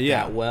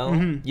that well,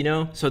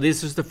 So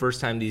this is the first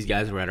time these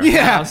guys were at our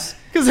house.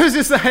 Because it's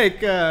just like,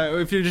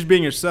 if you're just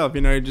being yourself,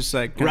 you're just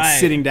like kind of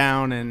sitting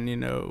down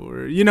and,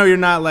 or, you're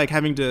not like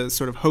having to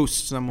sort of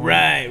host someone.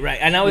 Right.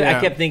 And I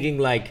kept thinking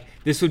like,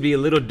 this would be a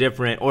little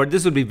different, or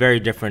this would be very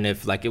different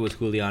if like it was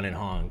Julian and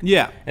Hong.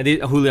 Yeah. And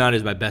Julian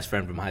is my best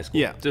friend from high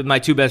school. Yeah. So my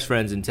two best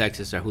friends in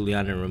Texas are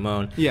Julian and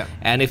Ramon. Yeah.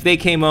 And if they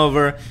came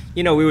over,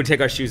 we would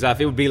take our shoes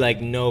off. It would be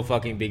like no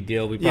fucking big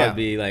deal. We'd probably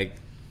be like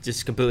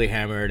just completely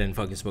hammered and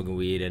fucking smoking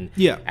weed.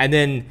 And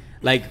then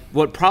like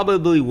what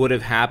probably would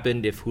have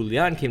happened if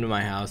Julian came to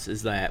my house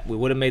is that we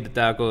would have made the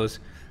tacos,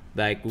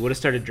 like we would have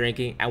started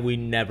drinking, and we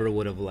never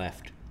would have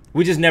left.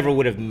 We just never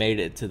would have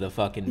made it to the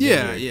fucking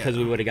vineyard because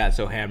we would have got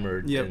so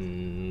hammered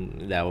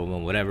and that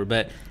one, whatever.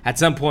 But at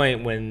some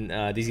point when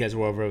these guys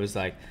were over, it was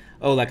like,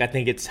 oh, like I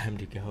think it's time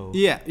to go.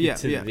 To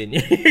the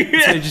vineyard.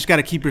 So you just got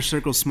to keep your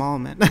circle small,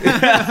 man.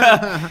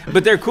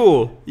 But they're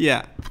cool.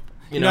 Yeah.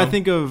 I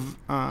think of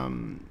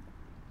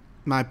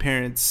my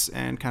parents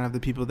and kind of the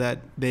people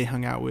that they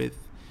hung out with.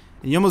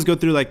 And you almost go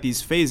through like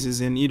these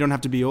phases, and you don't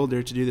have to be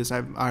older to do this.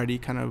 I've already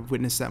kind of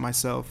witnessed that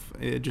myself,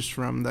 just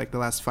from like the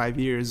last 5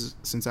 years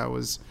since I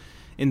was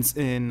in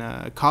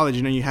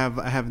college. I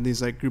have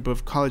these like group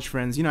of college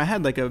friends. I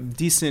had like a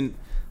decent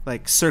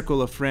like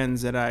circle of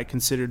friends that I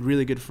considered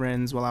really good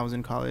friends while I was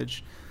in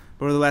college.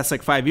 But over the last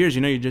like 5 years,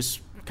 you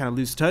just kind of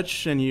lose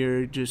touch, and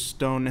you just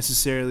don't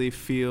necessarily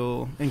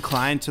feel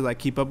inclined to like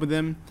keep up with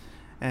them.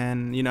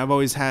 And, I've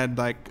always had,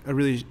 like, a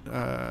really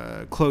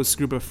close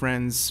group of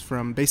friends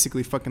from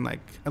basically fucking, like,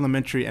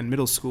 elementary and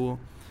middle school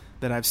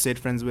that I've stayed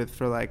friends with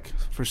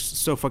for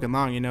so fucking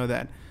long,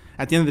 that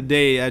at the end of the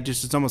day,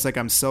 it's almost like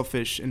I'm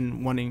selfish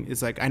in wanting,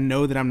 it's like I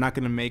know that I'm not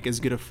going to make as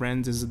good of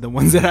friends as the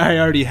ones that I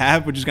already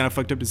have, which is kind of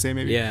fucked up to say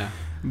maybe. Yeah.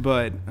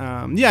 But,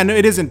 no,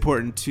 it is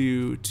important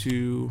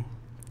to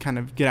kind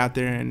of get out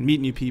there and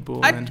meet new people.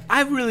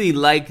 I really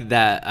like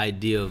that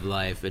idea of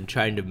life and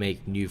trying to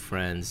make new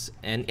friends,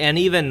 and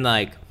even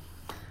like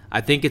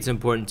I think it's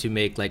important to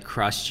make like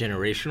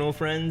cross-generational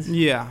friends.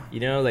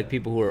 Like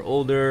people who are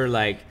older.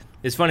 Like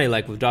it's funny,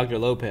 like with Dr.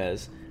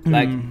 Lopez,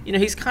 like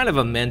he's kind of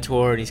a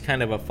mentor and he's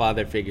kind of a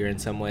father figure in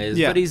some ways,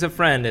 but he's a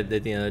friend at the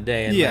end of the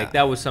day. And like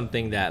that was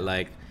something that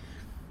like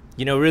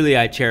really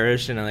I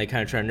cherished, and I like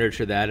kind of try to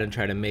nurture that and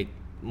try to make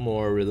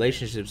more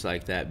relationships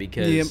like that,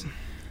 because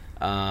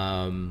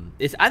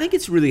I think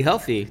it's really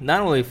healthy, not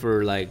only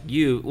for like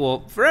you,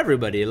 well, for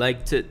everybody,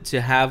 like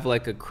to have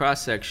like a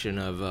cross section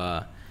of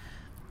a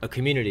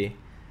community.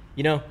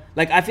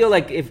 Like I feel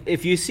like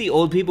if you see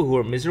old people who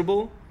are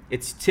miserable,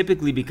 it's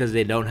typically because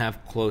they don't have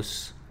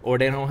close, or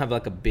they don't have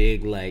like a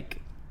big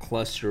like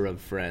cluster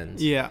of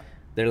friends.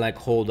 They're like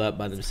holed up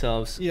by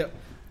themselves.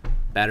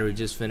 Battery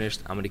just finished.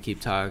 I'm gonna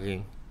keep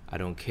talking. I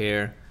don't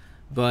care.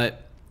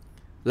 But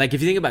like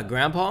if you think about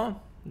grandpa,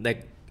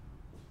 like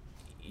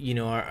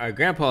our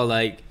grandpa,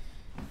 like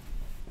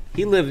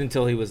he lived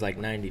until he was like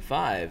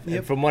 95.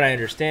 And from what I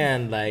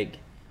understand, like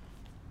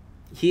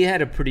he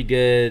had a pretty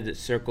good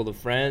circle of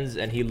friends,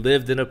 and he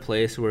lived in a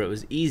place where it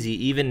was easy,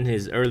 even in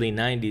his early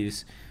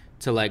 90s,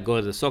 to like go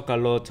to the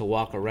Zócalo to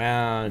walk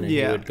around, and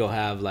he would go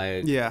have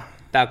like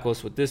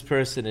tacos with this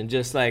person, and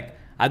just like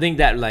I think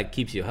that like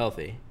keeps you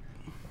healthy.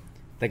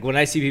 Like when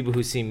I see people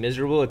who seem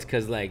miserable, it's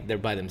because like they're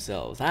by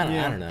themselves. I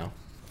don't know.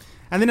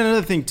 And then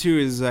another thing too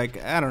is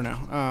like, I don't know.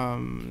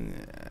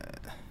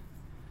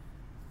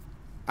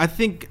 I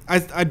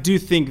do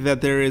think that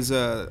there is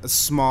a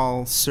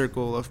small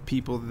circle of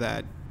people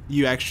that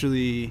you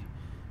actually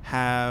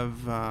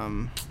have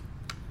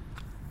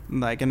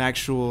like an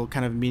actual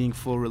kind of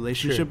meaningful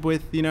relationship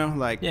with.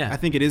 Like I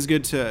think it is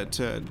good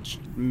to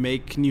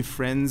make new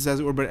friends, as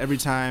it were. But every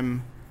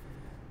time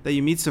that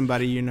you meet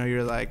somebody,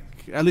 you're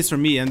like, at least for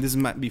me, and this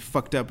might be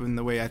fucked up in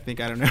the way I think,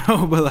 I don't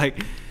know, but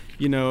like.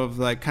 Of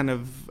like kind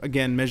of,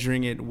 again,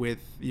 measuring it with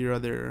your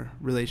other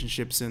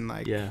relationships and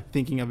like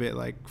thinking of it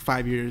like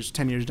 5 years,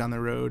 10 years down the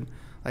road.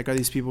 Like, are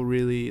these people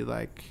really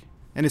like,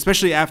 and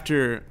especially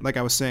after, like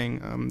I was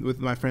saying, with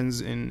my friends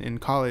in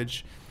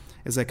college,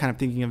 is like kind of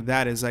thinking of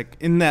that is like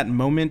in that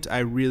moment, I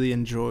really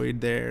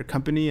enjoyed their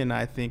company, and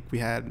I think we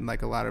had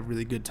like a lot of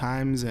really good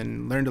times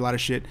and learned a lot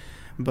of shit.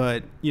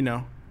 But,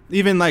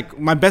 even like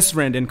my best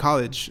friend in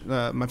college,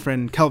 my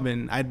friend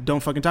Kelvin, I don't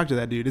fucking talk to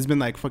that dude. It's been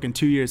like fucking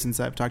 2 years since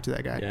I've talked to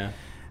that guy.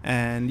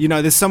 And, you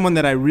know, there's someone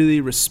that I really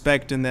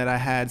respect and that I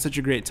had such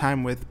a great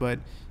time with, but,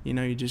 you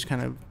know, you just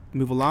kind of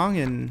move along,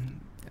 and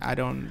I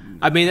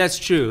mean, that's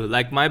true.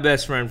 Like, my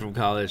best friend from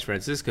college,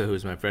 Francisco,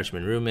 who's my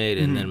freshman roommate,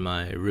 and then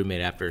my roommate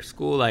after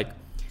school, like,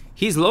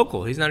 he's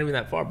local. He's not even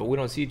that far, but we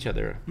don't see each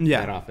other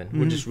that often.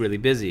 We're just really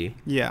busy.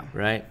 Yeah.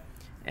 Right?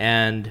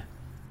 And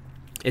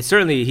it's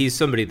certainly, he's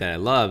somebody that I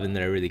love and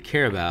that I really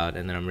care about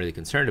and that I'm really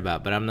concerned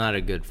about, but I'm not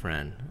a good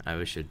friend. I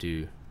wish I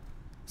do.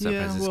 What's up,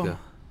 Francisco? Well,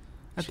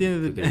 at the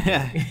end of the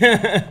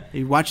day, are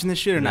you watching this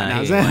shit or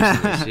not? He ain't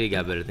watching this shit. He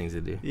got better things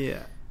to do.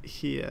 Yeah.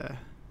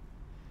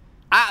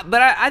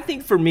 But I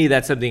think for me,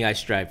 that's something I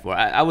strive for.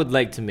 I would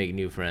like to make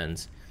new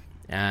friends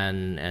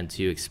and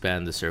to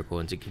expand the circle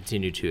and to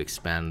continue to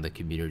expand the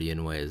community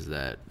in ways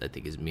that I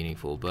think is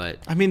meaningful. But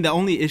I mean, the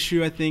only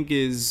issue I think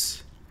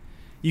is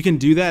you can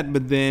do that,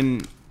 but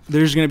then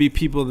there's going to be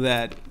people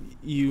that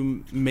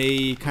you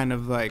may kind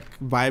of like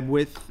vibe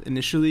with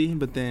initially,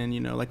 but then, you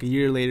know, like a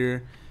year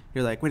later,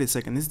 you're like, wait a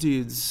second, this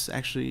dude's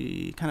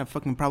actually kind of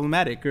fucking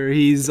problematic, or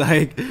he's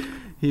like,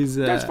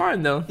 that's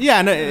fine though.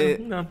 Yeah,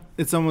 no,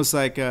 it's almost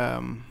like,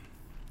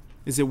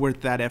 is it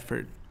worth that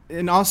effort?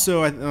 And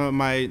also,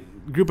 my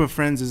group of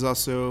friends is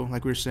also,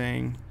 like we were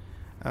saying,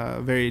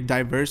 very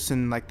diverse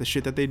in like the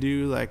shit that they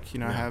do. Like, you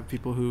know, I have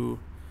people who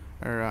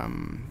are,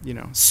 you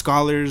know,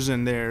 scholars,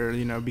 and they're,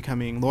 you know,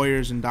 becoming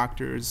lawyers and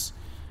doctors.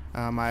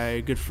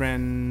 My good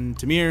friend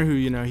Tamir, who,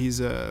 you know, he's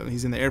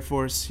in the Air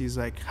Force. He's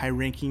like high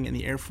ranking in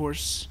the Air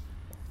Force.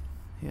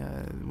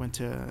 Yeah, went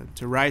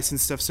to Rice and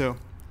stuff. So,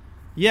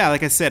 yeah,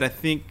 like I said, I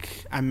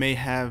think I may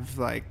have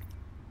like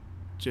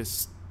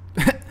just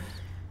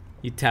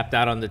you tapped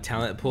out on the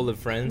talent pool of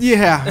friends.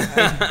 Yeah,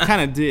 I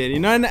kind of did. You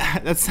know, and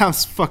that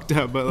sounds fucked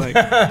up, but like,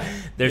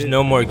 there's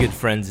no more good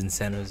friends in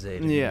San Jose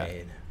to be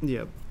made.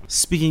 Yeah.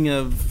 Speaking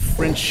of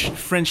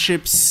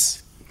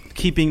friendships,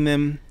 keeping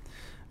them,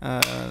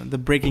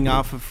 the breaking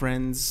off of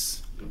friends.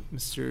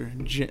 Mr.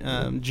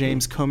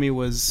 James Comey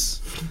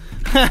was.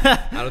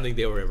 I don't think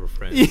they were ever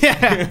friends.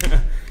 Yeah.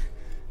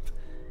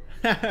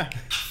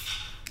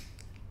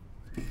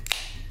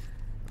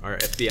 Our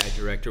FBI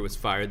director was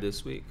fired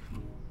this week.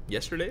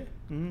 Yesterday?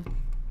 Mm-hmm.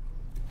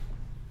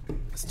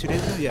 It's 2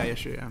 days ago? Yeah,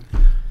 yesterday. Yeah.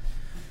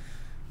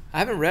 I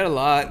haven't read a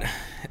lot.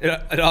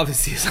 It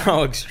obviously is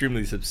all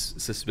extremely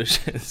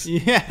suspicious.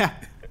 Yeah.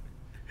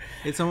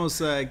 It's almost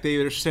like they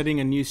are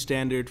setting a new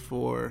standard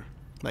for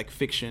like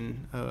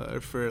fiction,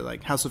 for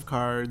like House of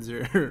Cards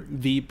or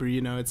Veep, or,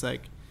 you know, it's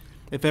like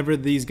if ever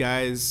these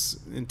guys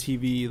in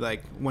TV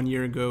like 1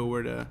 year ago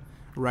were to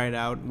write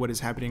out what is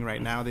happening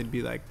right now, they'd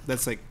be like,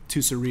 that's like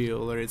too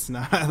surreal, or it's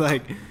not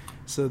like,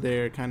 so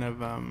they're kind of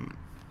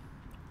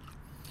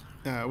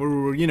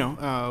we're you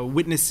know,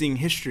 witnessing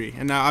history,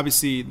 and now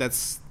obviously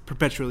that's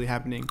perpetually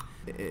happening.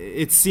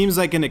 It seems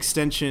like an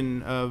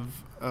extension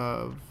of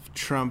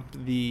Trump,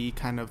 the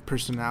kind of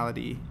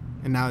personality,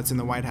 and now it's in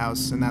the White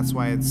House, and that's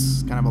why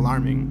it's kind of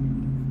alarming.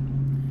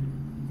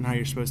 And how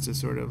you're supposed to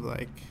sort of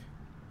like.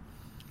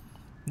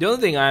 The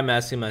only thing I'm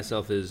asking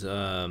myself is,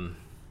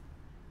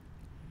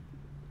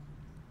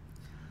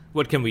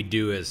 what can we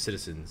do as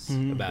citizens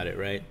about it,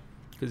 right?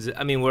 Because,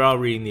 I mean, we're all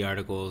reading the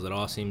articles. It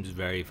all seems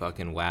very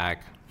fucking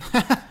whack.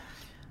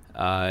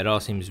 It all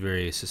seems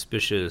very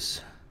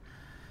suspicious.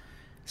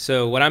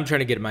 So what I'm trying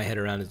to get my head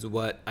around is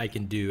what I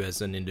can do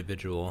as an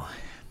individual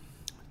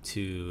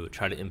to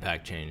try to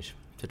impact change,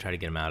 to try to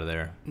get them out of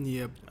there.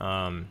 Yep.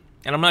 And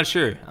I'm not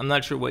sure. I'm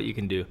not sure what you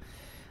can do.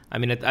 I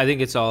mean, I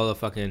think it's all a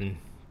fucking...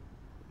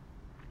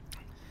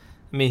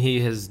 I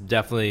mean,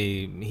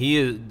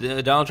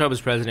 Donald Trump is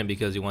president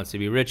because he wants to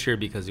be richer,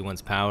 because he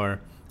wants power.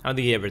 I don't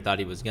think he ever thought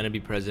he was going to be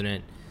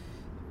president.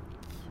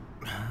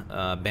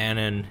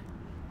 Bannon,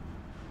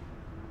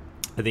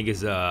 I think,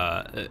 is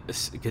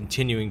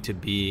continuing to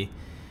be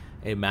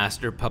a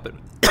master puppet.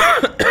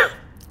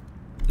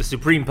 The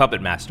supreme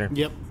puppet master.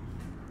 Yep.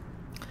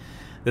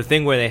 The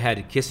thing where they had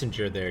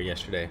Kissinger there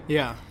yesterday.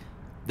 Yeah.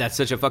 That's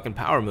such a fucking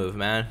power move,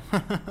 man.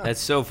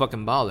 That's so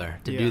fucking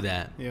baller to do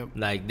that. Yep.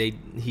 Like,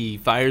 he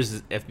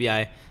fires the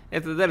FBI.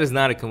 That is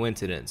not a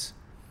coincidence.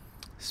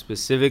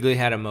 Specifically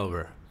had him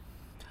over.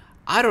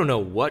 I don't know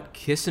what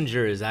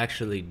Kissinger is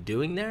actually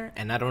doing there,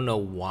 and I don't know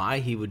why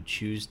he would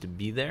choose to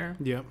be there.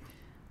 Yep.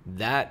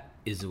 That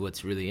is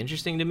what's really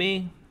interesting to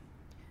me.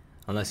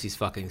 Unless he's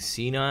fucking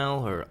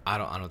senile, or I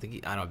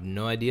have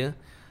no idea.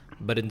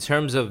 But in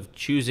terms of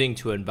choosing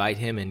to invite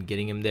him and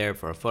getting him there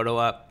for a photo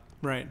op,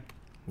 right.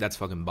 That's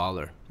fucking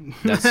baller.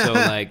 That's so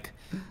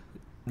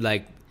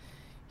like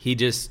he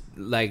just,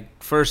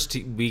 like, first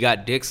we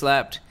got dick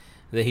slapped,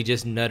 then he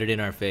just nutted in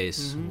our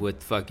face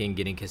with fucking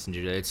getting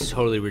Kissinger. It's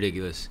totally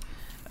ridiculous.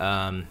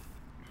 And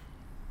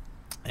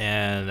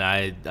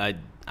I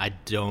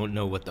don't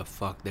know what the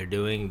fuck they're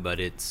doing, but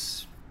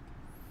it's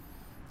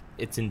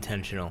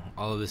intentional.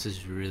 All of this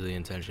is really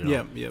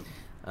intentional. Yep.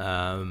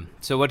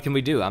 So what can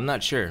we do? I'm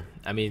not sure.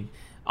 I mean,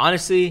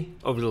 honestly,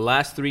 over the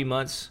last 3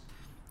 months,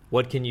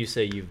 what can you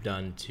say you've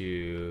done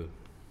to...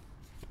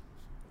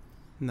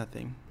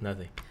 Nothing.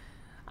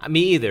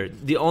 Me either.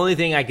 The only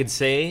thing I could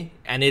say,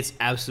 and it's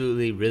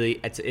absolutely really,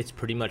 it's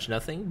pretty much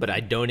nothing, but I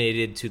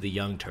donated to the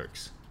Young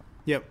Turks.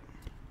 Yep.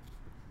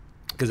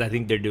 Because I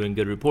think they're doing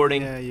good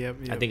reporting. Yeah, yep.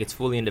 I think it's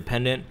fully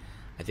independent.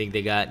 I think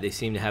they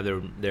seem to have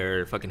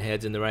their fucking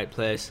heads in the right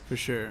place. For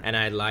sure. And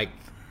I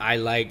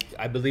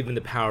believe in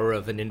the power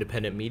of an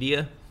independent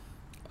media.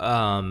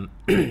 So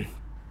I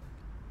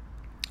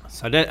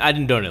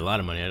didn't donate a lot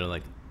of money. I don't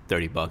like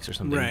 $30 or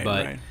something.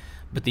 Right.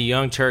 But the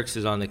Young Turks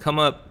is on the come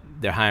up.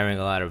 They're hiring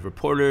a lot of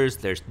reporters.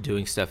 They're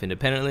doing stuff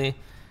independently.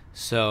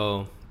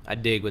 So I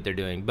dig what they're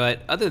doing.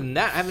 But other than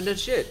that, I haven't done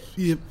shit.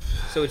 Yep.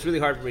 So it's really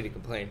hard for me to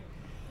complain.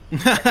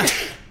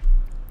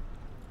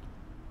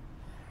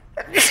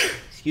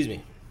 Excuse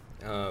me.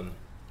 I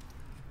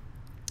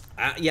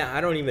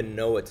don't even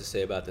know what to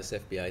say about this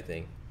FBI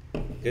thing.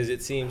 Because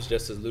it seems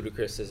just as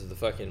ludicrous as the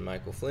fucking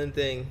Michael Flynn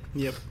thing.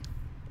 Yep.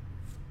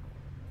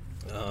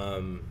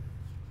 I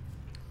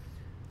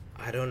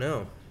don't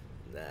know.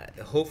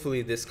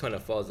 Hopefully this kind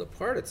of falls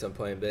apart at some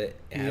point, but it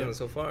hasn't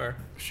so far.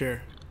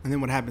 Sure. And then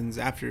what happens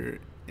after,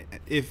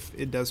 if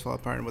it does fall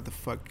apart, and what the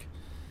fuck?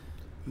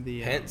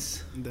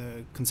 Hence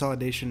the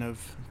consolidation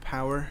of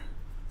power.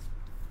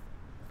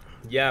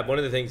 Yeah, one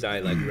of the things I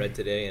read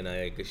today, and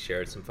I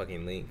shared some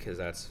fucking link because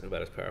that's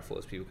about as powerful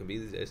as people can be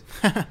these days,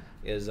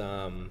 is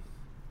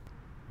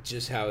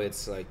just how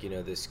it's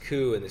this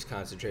coup and this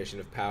concentration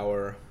of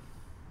power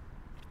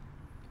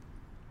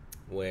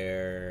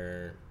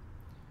where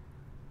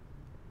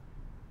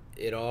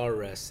it all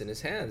rests in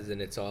his hands,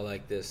 and it's all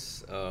like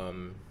this.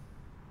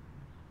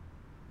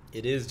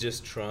 It is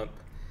just Trump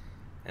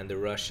and the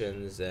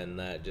Russians and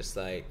that just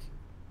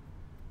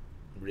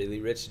really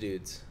rich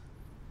dudes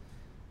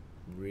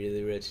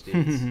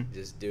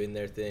just doing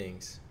their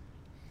things,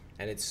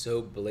 and it's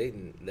so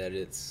blatant that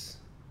it's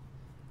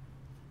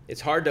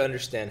hard to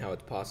understand how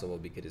it's possible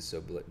because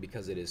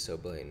it is so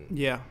blatant.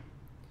 Yeah.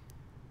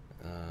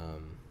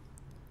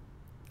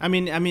 I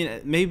mean,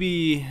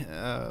 maybe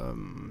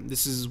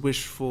this is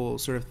wishful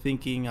sort of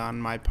thinking on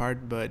my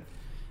part, but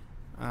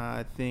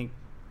I think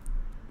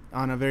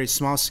on a very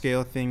small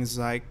scale, things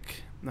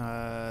like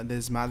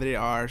Desmadre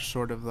are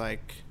sort of we're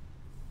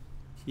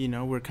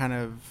kind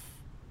of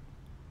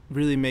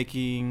really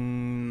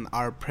making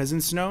our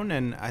presence known,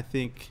 and I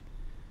think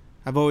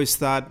I've always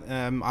thought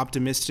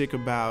optimistic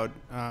about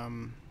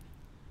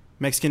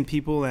Mexican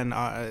people, and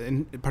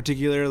in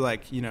particular,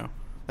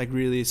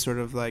 really sort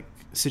of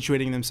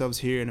situating themselves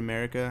here in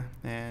America,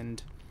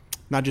 and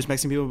not just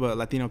Mexican people, but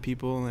Latino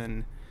people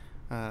and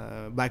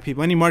Black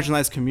people, any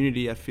marginalized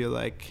community. I feel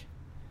like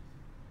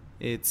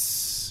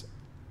it's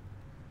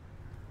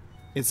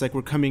like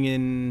we're coming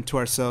in to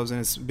ourselves,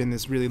 and it's been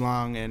this really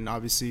long and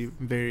obviously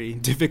very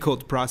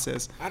difficult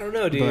process. I don't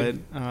know,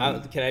 dude.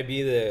 But, can I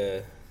be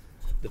the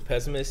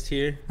pessimist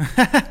here?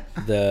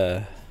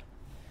 the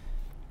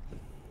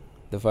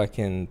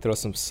fucking throw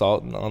some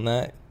salt on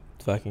that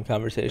fucking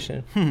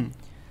conversation.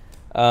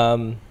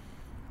 I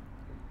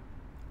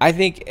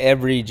think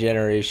every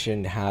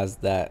generation has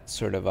that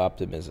sort of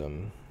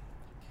optimism,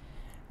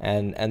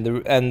 and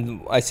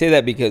I say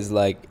that because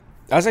I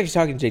was actually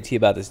talking to JT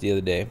about this the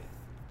other day.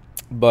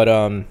 But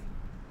in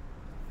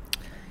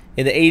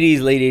the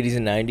 80s, late 80s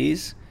and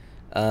 90s,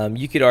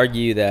 you could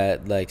argue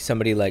that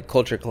somebody like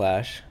Culture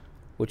Clash,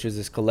 which was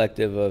this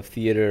collective of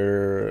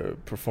theater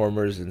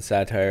performers and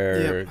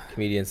satire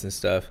comedians and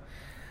stuff,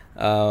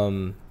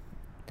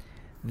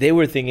 they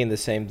were thinking the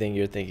same thing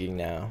you're thinking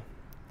now.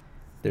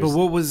 But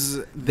what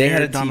was they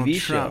had a Donald TV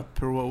Trump,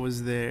 show, or what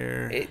was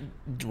there?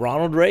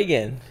 Ronald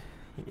Reagan,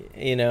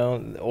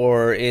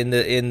 or in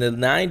the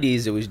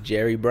 90s it was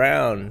Jerry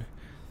Brown,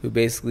 who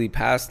basically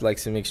passed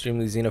some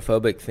extremely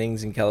xenophobic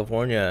things in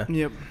California.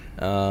 Yep.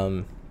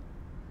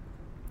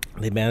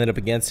 They banded up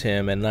against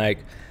him, and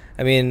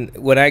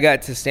when I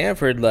got to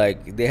Stanford,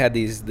 they had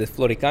the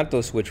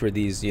Floricantos, which were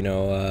these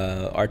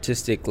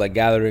artistic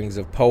gatherings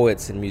of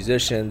poets and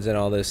musicians and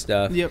all this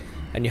stuff. Yep.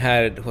 And you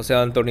had Jose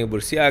Antonio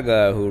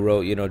Burciaga, who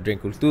wrote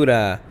Drink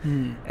Cultura,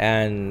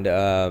 and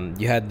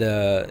you had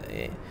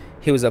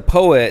he was a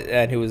poet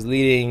and he was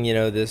leading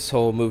this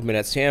whole movement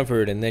at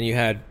Stanford, and then you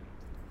had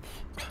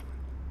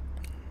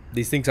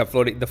these things at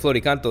the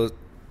Floricantos.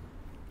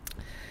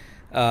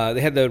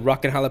 They had the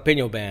Rock and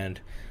Jalapeno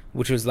Band,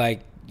 which was these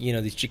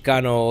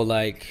Chicano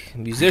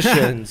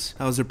musicians.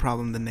 That was their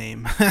problem, the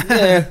name.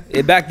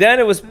 Yeah, back then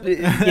it was,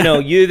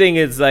 you think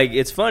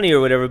it's funny or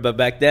whatever, but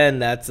back then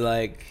that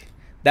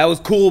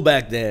was cool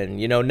back then.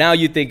 Now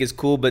you think it's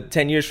cool, but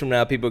 10 years from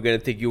now people are gonna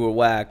think you were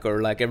whack,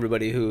 or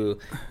everybody who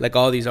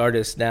all these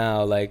artists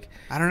now I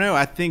don't know.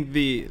 I think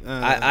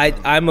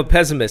I'm a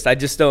pessimist. I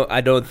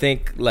don't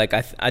think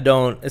I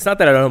don't. It's not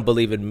that I don't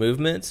believe in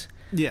movements.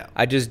 Yeah.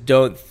 I just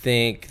don't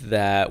think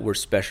that we're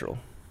special,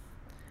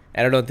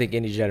 and I don't think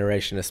any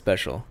generation is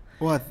special.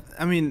 Well,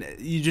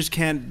 you just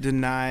can't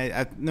deny.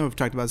 I know we've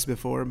talked about this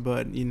before,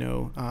 but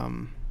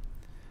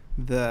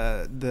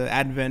the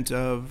advent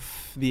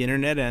of the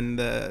internet and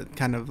the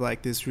kind of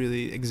this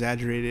really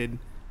exaggerated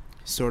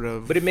sort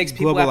of. But it makes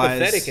people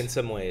globalized. apathetic in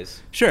some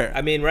ways. Sure.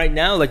 I mean, right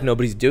now, like,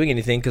 nobody's doing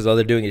anything because all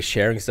they're doing is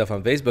sharing stuff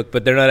on Facebook,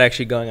 but they're not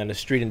actually going on the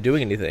street and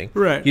doing anything.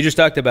 Right. You just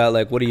talked about,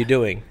 like, what are you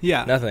doing?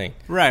 Yeah. Nothing.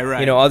 Right.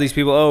 You know, all these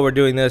people, oh, we're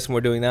doing this and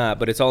we're doing that,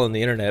 but it's all on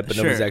the internet, but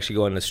Sure. nobody's actually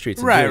going on the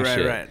streets and doing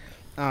shit. Right.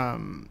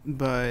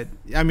 But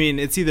I mean,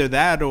 it's either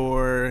that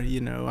or,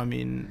 you know, I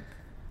mean,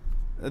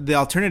 the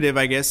alternative,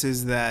 I guess,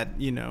 is that,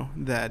 you know,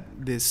 that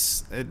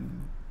this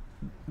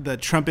the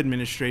Trump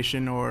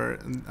administration or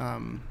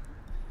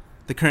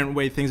the current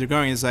way things are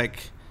going is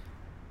like,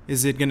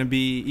 is it going to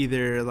be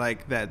either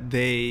like that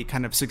they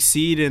kind of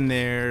succeed in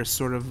their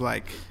sort of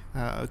like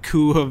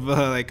coup of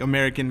like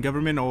American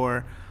government,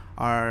 or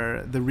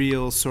are the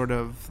real sort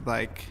of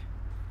like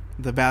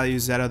the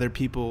values that other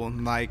people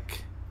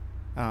like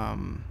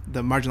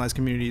the marginalized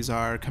communities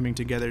are coming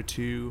together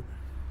to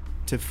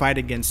fight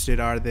against it?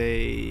 Are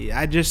they?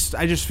 I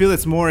just feel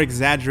it's more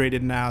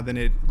exaggerated now than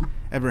it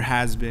ever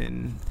has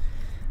been.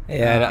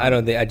 Yeah,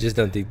 I just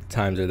don't think the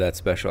times are that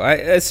special.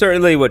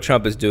 Certainly what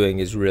Trump is doing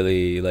is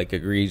really like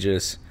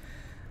egregious,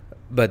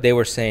 but they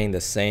were saying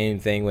the same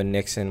thing when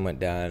Nixon went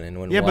down and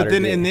when Watergate. But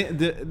then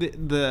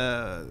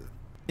in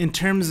in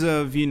terms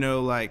of, you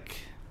know, like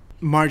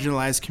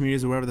marginalized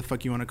communities or whatever the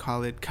fuck you want to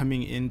call it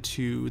coming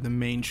into the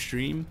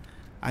mainstream,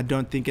 I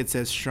don't think it's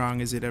as strong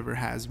as it ever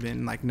has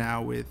been, like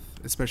now, with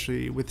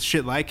especially with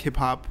shit like hip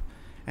hop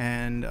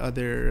and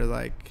other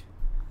like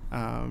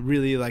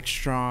really like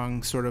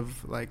strong sort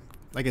of like,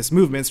 I guess,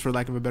 movements, for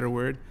lack of a better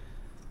word,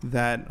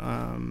 that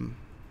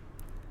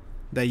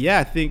yeah,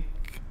 I think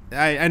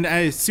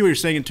I see what you're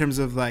saying in terms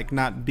of like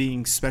not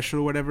being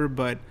special or whatever,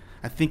 but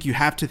I think you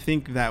have to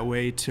think that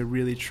way to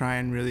really try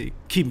and really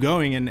keep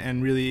going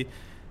and really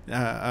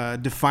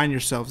define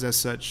yourselves as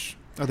such.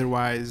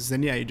 Otherwise,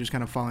 then yeah, you just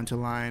kind of fall into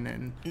line.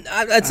 And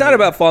it's not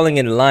about falling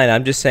into line.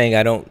 I'm just saying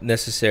I don't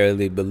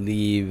necessarily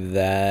believe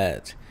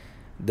that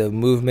the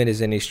movement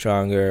is any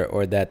stronger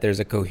or that there's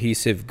a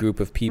cohesive group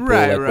of people,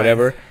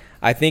 whatever.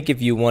 I think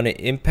if you want to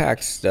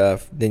impact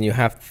stuff, then you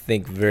have to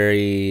think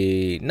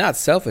very, not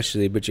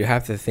selfishly, but you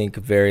have to think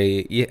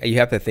you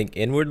have to think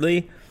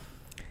inwardly,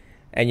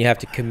 and you have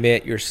to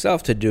commit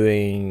yourself to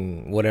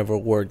doing whatever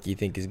work you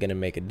think is going to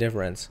make a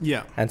difference.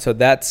 Yeah. And so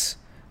that's,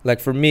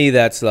 like, for me,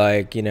 that's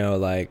like, you know,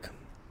 like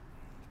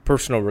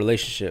personal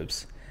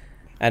relationships.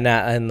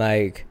 And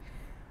like,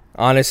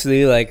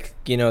 honestly, like,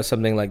 you know,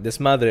 something like this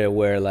Madre,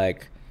 where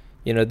like,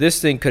 you know,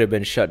 this thing could have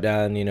been shut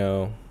down, you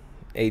know,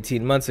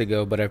 18 months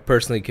ago, but I've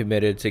personally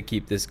committed to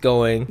keep this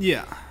going.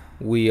 Yeah.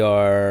 We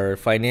are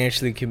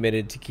financially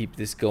committed to keep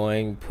this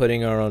going,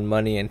 putting our own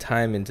money and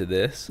time into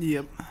this.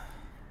 Yep.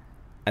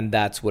 And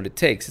that's what it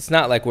takes. It's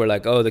not like we're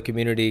like, oh, the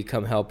community,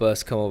 come help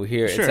us, come over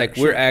here. Sure, it's like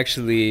we're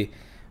actually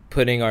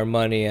putting our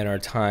money and our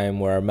time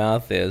where our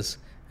mouth is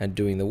and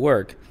doing the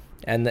work.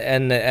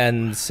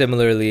 And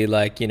similarly,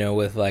 like, you know,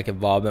 with like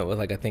involvement with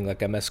like a thing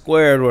like MS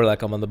Squared, where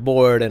like I'm on the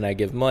board and I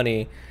give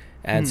money.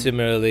 And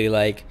similarly,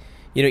 like,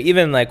 you know,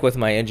 even like with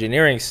my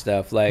engineering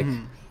stuff, like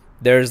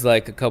there's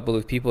like a couple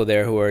of people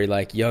there who are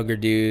like younger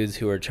dudes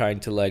who are trying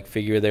to like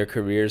figure their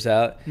careers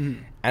out.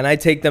 And I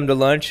take them to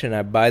lunch and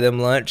I buy them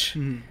lunch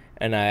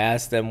and I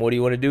ask them, what do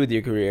you want to do with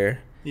your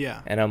career?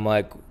 Yeah. And I'm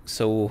like,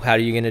 so how are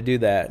you going to do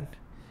that?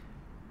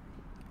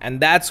 And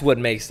that's what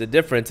makes the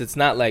difference. It's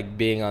not like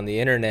being on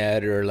the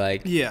internet or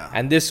like,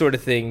 and this sort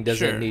of thing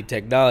doesn't need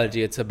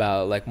technology. It's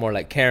about like more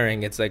like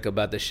caring. It's like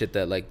about the shit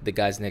that like the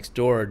guys next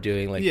door are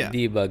doing, like the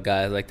debug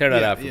guys, like they're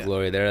not out for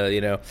glory. They're,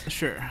 you know,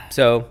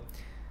 so,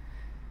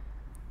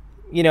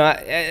 you know,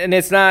 and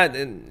it's not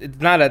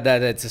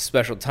that it's a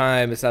special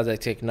time. It's not like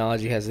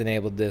technology has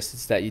enabled this.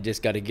 It's that you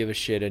just got to give a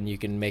shit and you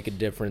can make a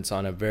difference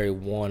on a very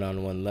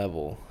one-on-one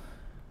level.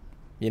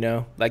 You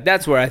know, like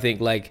that's where I think,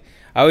 like,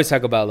 I always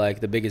talk about like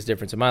the biggest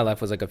difference in my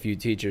life was like a few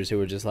teachers who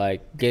were just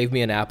like gave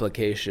me an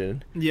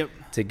application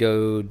to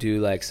go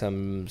do like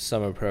some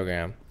summer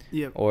program,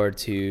 or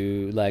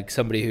to like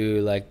somebody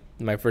who, like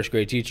my first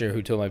grade teacher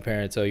who told my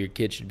parents, oh, your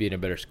kid should be in a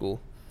better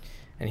school,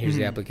 and here's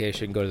the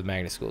application, go to the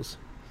magnet schools.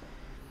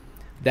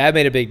 That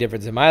made a big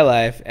difference in my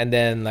life. And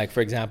then, like,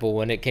 for example,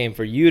 when it came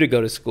for you to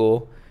go to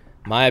school,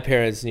 my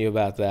parents knew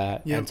about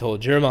that and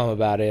told your mom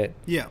about it.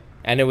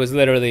 And it was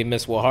literally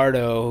Miss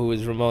Guajardo, who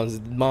was Ramon's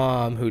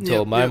mom, who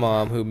told my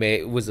mom, who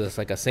was just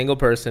like a single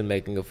person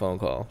making a phone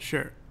call.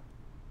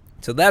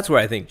 So that's where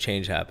I think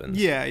change happens.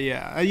 And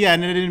I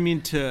didn't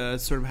mean to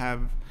sort of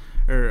have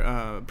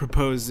or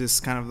propose this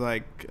kind of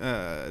like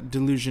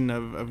delusion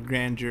of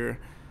grandeur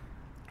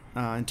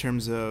in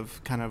terms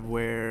of kind of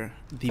where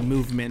the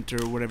movement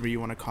or whatever you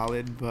want to call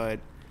it. But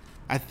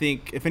I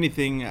think, if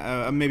anything,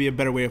 maybe a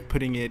better way of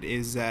putting it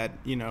is that,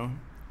 you know,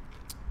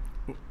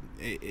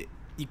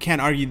 you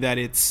can't argue that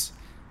it's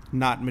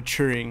not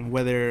maturing,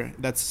 whether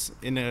that's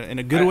in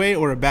a good way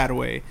or a bad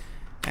way.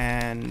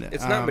 And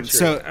it's not maturing.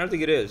 So I don't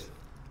think it is.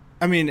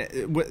 I mean,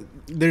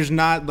 there's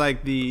not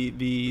like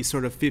the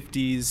sort of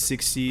 50s,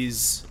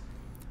 60s,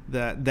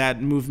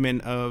 that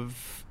movement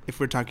of, if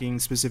we're talking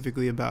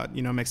specifically about,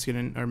 you know,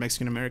 Mexican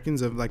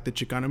Americans, of like the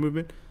Chicano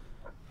movement.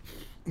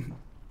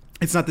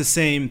 it's not the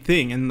same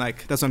thing. And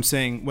like that's what I'm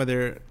saying,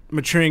 whether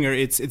maturing or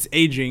it's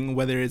aging,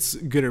 whether it's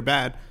good or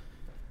bad.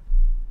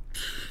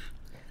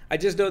 I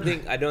just don't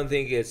think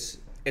it's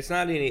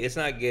not maturing,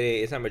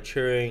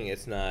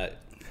 it's not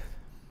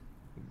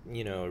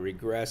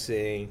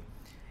regressing.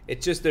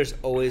 It's just there's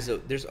always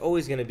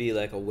going to be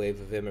like a wave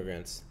of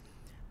immigrants.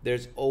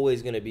 There's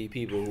always going to be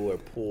people who are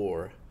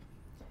poor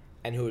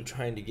and who are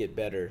trying to get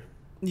better.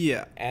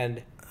 Yeah.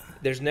 And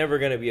there's never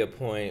going to be a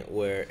point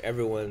where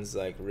everyone's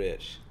like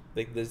rich.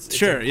 Like this,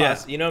 sure, yeah.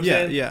 You know what I'm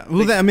saying? Yeah.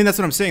 Well, I mean, that's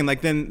what I'm saying.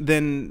 Like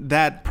then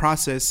that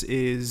process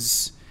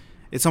it's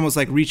almost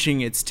like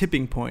reaching its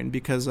tipping point,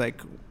 because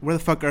like where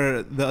the fuck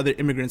are the other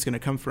immigrants going to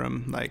come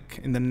from like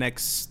in the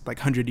next like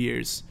 100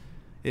 years?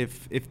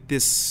 If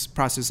this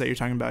process that you're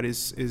talking about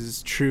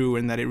is true,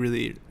 and that it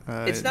really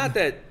it's not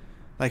that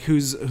like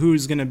who's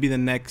going to be the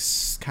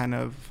next kind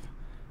of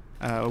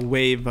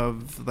wave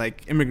of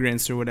like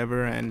immigrants or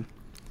whatever. And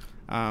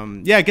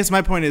I guess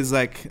my point is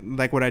like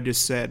what I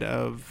just said,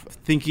 of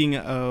thinking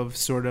of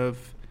sort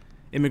of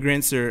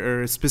immigrants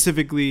or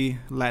specifically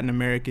Latin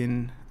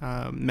American,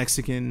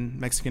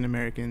 Mexican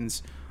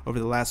Americans over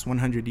the last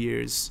 100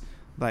 years,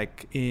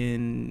 like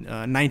in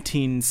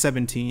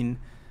 1917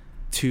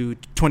 to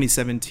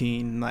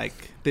 2017. Like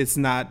it's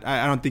not,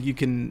 I don't think you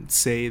can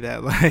say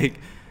that like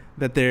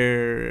that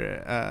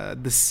they're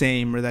the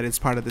same, or that it's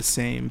part of the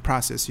same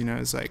process.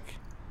 It's like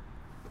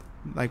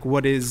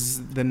what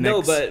is the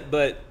next? No,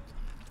 but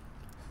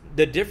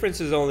the difference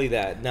is only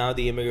that now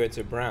the immigrants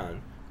are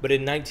brown. But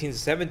in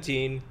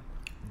 1917,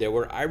 there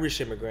were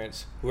Irish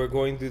immigrants who are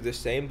going through the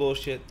same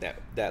bullshit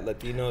that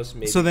Latinos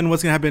maybe. So then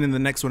what's going to happen in the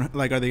next one?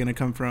 Like, are they going to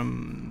come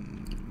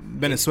from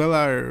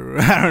Venezuela or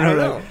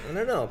I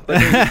don't know.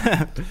 But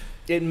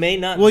it may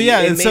not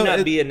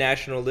be a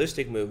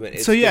nationalistic movement.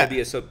 It's going to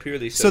be a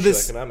purely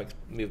socioeconomic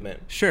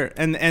movement. Sure.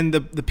 And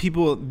the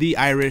people, the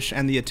Irish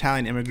and the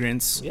Italian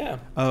immigrants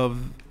of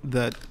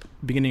the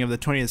beginning of the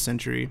 20th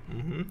century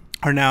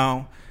are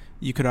now,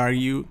 you could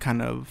argue, kind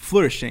of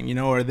flourishing,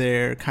 or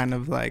they're kind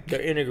of like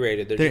they're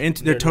integrated. They're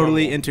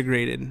totally normal.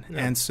 Integrated. Yeah.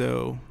 And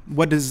so,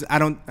 what does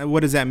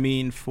that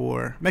mean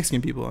for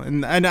Mexican people?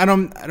 And I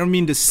don't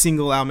mean to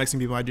single out Mexican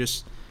people. I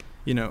just,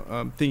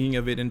 thinking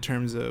of it in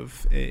terms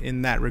of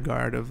in that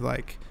regard of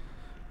like,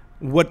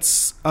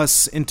 what's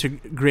us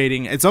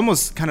integrating? It's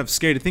almost kind of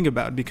scary to think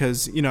about,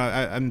 because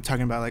I'm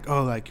talking about like,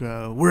 oh, like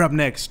we're up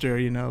next, or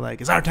like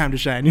it's our time to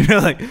shine,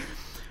 like.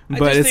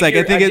 But it's like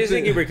I think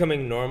you're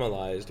becoming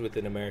normalized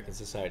within American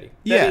society.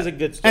 That is a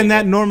good statement. And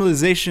that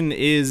normalization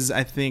is,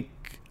 I think,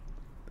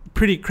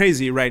 pretty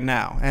crazy right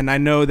now. And I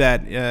know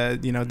that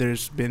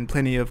there's been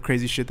plenty of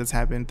crazy shit that's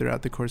happened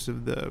throughout the course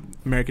of the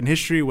American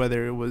history,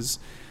 whether it was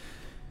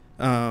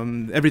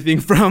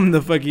everything from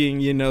the fucking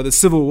the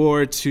Civil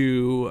War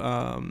to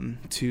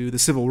the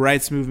Civil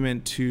Rights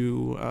Movement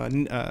to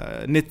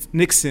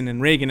Nixon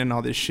and Reagan and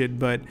all this shit,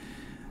 but.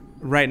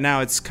 Right now,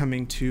 it's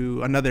coming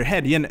to another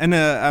head. Yeah, and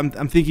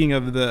I'm thinking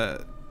of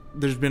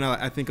there's been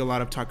I think a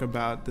lot of talk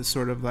about this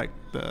sort of like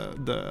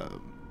the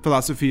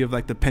philosophy of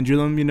like the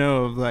pendulum,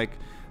 of like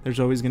there's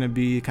always going to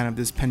be kind of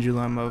this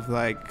pendulum of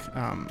like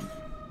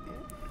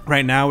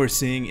right now we're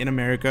seeing in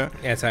America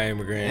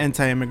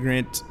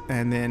anti-immigrant,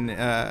 and then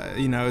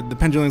the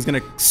pendulum is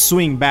going to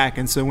swing back,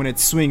 and so when it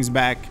swings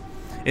back,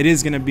 it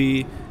is going to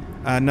be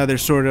another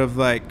sort of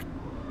like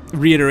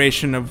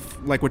reiteration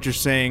of like what you're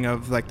saying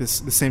of like the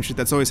same shit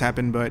that's always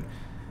happened. But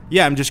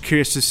yeah, I'm just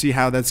curious to see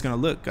how that's gonna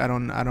look. It's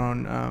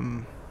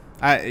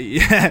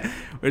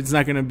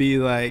not gonna be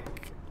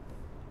like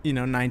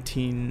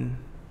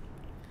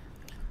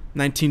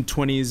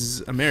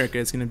 1920s America.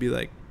 It's gonna be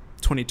like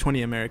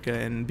 2020 America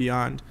and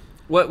beyond.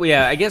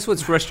 I guess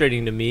what's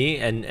frustrating to me,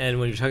 and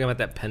when you're talking about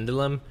that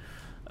pendulum,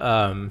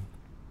 I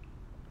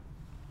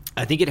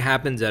think it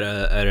happens at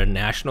a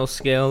national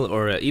scale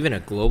or even a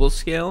global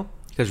scale.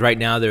 Because right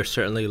now there's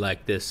certainly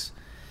like this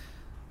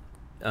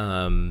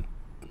tide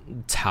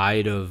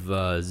of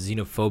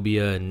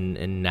xenophobia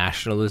and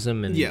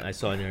nationalism, and I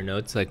saw in your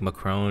notes like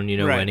Macron,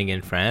 right. winning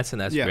in France, and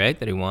that's great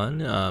that he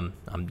won.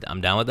 I'm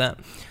down with that.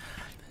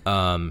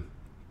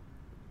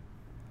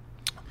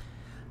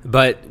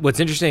 But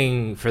what's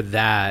interesting for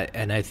that,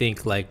 and I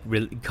think like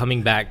really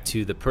coming back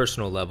to the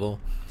personal level,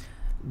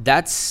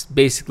 that's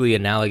basically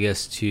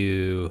analogous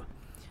to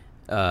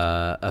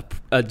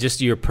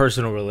just your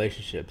personal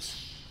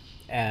relationships.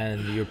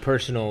 And your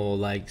personal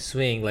like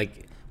swing,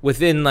 like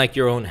within like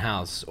your own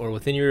house or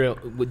within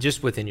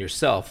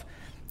yourself,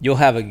 you'll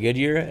have a good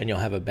year and you'll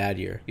have a bad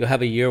year. You'll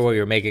have a year where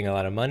you're making a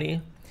lot of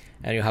money,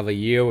 and you'll have a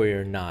year where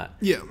you're not.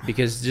 Yeah.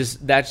 Because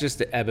that's just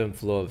the ebb and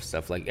flow of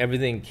stuff. Like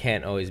everything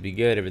can't always be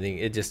good.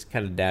 It just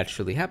kind of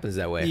naturally happens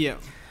that way. Yeah.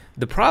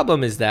 The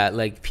problem is that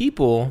like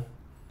people,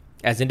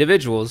 as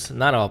individuals,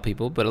 not all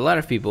people, but a lot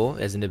of people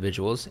as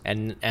individuals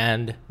and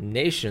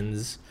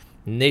nation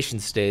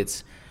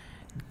states.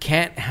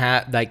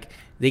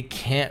 They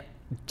can't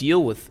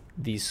deal with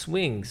these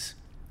swings.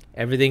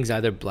 Everything's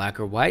either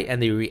black or white,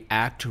 and they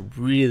react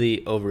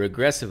really over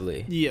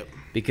aggressively. Yep.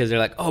 Because they're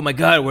like, oh my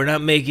God, we're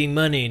not making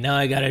money. Now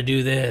I gotta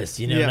do this.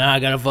 Now I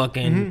gotta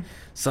fucking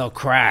sell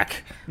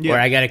crack, Yeah. or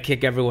I got to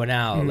kick everyone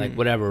out, like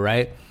whatever,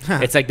 right?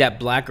 It's like that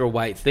black or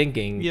white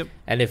thinking. Yep.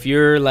 And if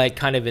you're like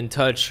kind of in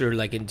touch or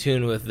like in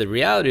tune with the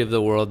reality of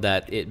the world,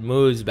 that it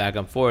moves back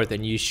and forth,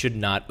 and you should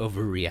not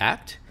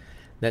overreact,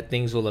 that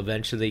things will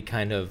eventually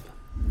kind of,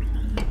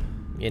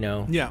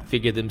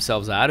 figure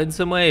themselves out in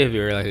some way. If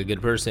you're like a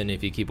good person,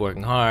 if you keep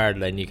working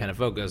hard, then you kind of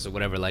focus or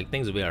whatever, like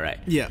things will be all right.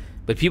 Yeah.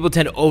 But people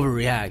tend to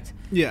overreact.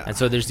 Yeah. And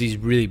so there's these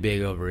really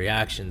big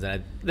overreactions.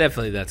 And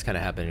definitely that's kind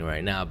of happening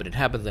right now. But it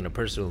happens on a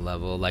personal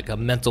level, like a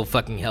mental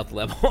fucking health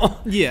level.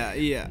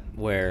 Yeah.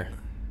 Where...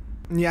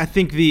 Yeah, I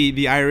think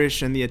the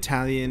Irish and the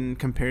Italian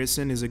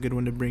comparison is a good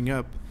one to bring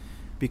up,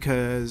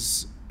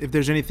 because if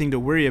there's anything to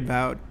worry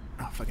about,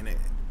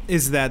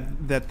 is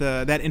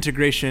that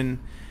integration,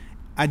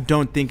 I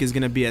don't think is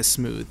going to be as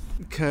smooth.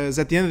 Because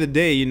at the end of the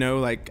day,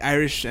 like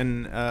Irish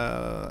and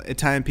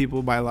Italian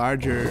people by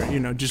large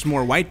are, just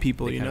more white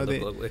people. They kind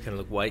of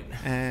look white.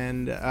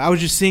 And I was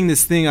just seeing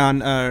this thing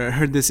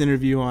heard this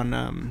interview on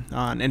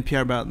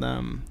NPR about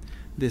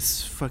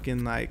this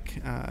fucking like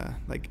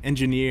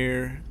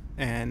engineer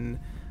and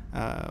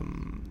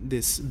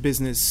this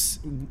business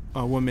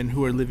woman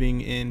who are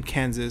living in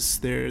Kansas.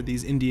 They're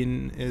this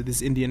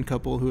Indian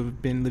couple who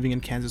have been living in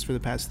Kansas for the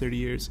past 30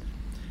 years.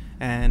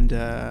 And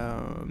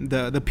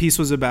the piece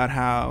was about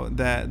how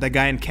that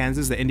guy in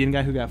Kansas, the Indian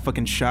guy who got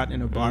fucking shot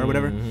in a bar or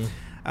whatever,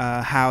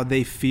 how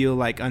they feel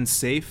like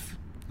unsafe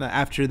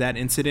after that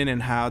incident,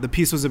 and how the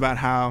piece was about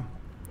how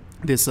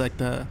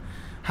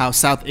how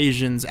South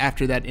Asians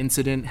after that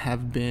incident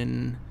have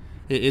been.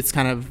 It's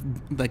kind of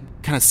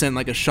sent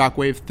like a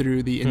shockwave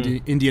through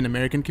the Indian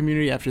American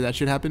community after that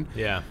shit happened.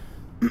 Yeah.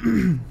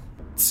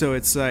 So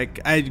it's like,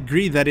 I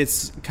agree that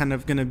it's kind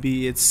of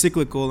it's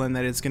cyclical and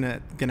that it's gonna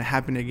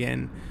happen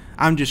again.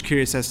 I'm just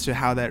curious as to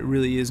how that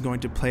really is going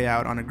to play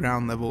out on a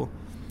ground level,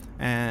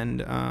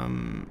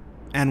 and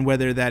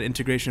whether that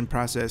integration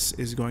process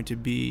is going to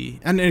be,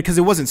 and because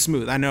it wasn't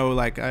smooth. I know,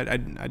 like I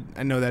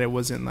know that it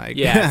wasn't like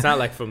it's not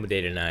like from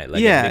day to night.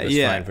 Like it was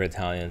fine for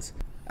Italians.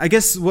 I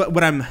guess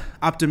what I'm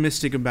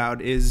optimistic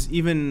about is,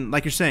 even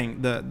like you're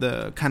saying,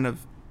 the kind of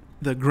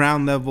the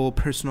ground level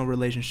personal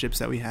relationships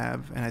that we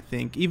have. And I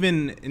think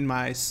even in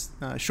my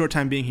short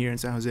time being here in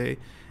San Jose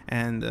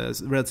and the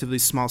relatively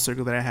small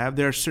circle that I have,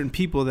 there are certain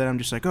people that I'm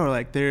just like,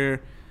 they're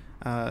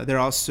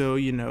also,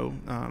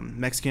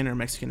 Mexican or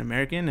Mexican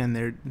American, and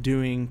they're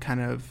doing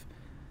kind of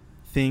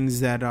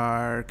things that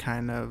are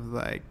kind of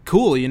like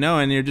cool,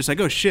 and you're just like,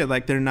 oh shit,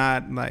 like they're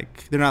not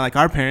like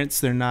our parents.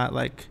 They're not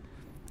like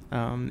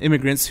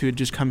immigrants who had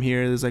just come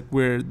here. There's like,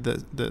 we're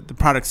the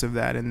products of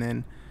that. And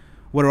then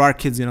what are our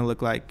kids going to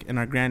look like, and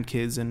our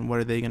grandkids, and what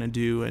are they going to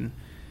do? And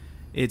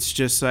it's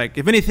just like,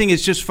 if anything,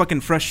 it's just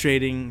fucking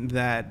frustrating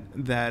that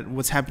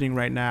what's happening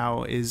right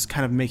now is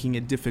kind of making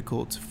it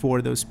difficult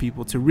for those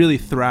people to really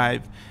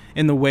thrive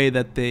in the way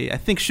that they, I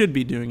think, should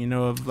be doing,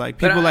 of like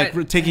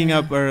people taking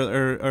up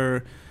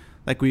or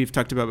like we've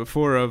talked about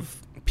before, of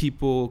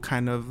people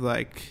kind of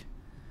like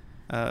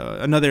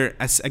another,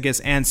 I guess,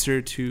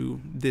 answer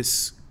to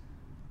this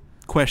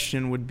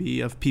question would be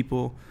of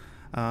people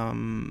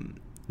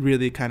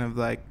really kind of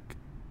like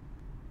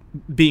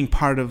being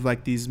part of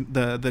like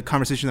the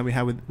conversation that we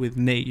had with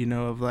Nate,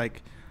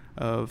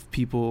 of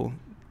people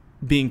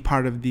being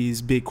part of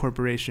these big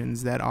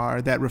corporations that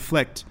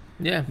reflect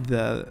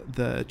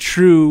the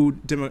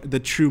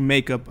true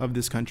makeup of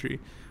this country,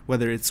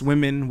 whether it's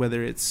women,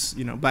 whether it's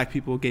black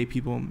people, gay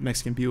people,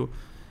 Mexican people.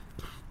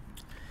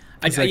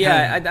 I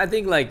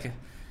think like,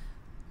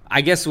 I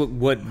guess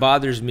what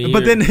bothers me,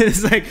 but then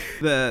it's like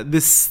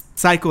this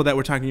cycle that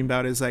we're talking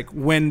about is like,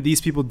 when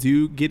these people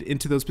do get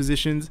into those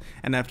positions,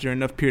 and after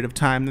enough period of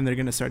time, then they're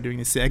gonna start doing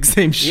the exact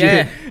same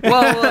shit. Yeah.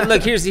 Well,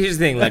 look, here's the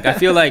thing. Like, I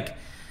feel like,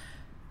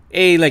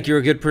 like you're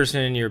a good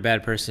person and you're a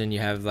bad person. You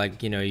have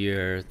like,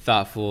 you're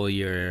thoughtful.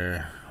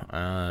 You're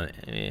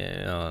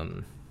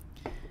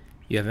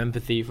you have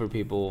empathy for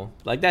people.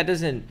 Like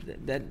that's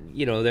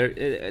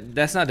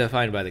not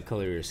defined by the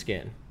color of your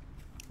skin.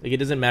 Like, it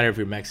doesn't matter if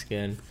you're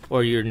Mexican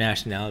or your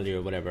nationality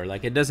or whatever.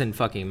 Like, it doesn't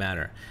fucking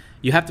matter.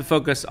 You have to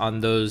focus on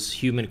those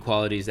human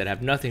qualities that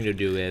have nothing to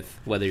do with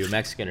whether you're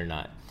Mexican or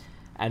not,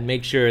 and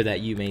make sure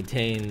that you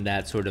maintain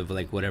that sort of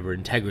like whatever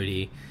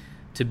integrity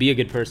to be a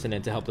good person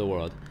and to help the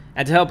world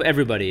and to help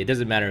everybody. It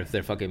doesn't matter if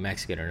they're fucking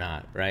Mexican or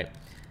not, right?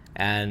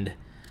 And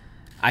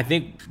I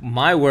think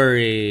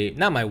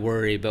not my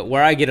worry, but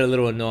where I get a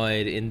little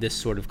annoyed in this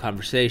sort of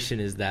conversation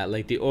is that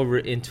like the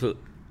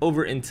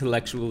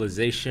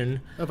over-intellectualization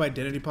of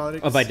identity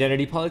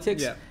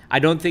politics. Yeah.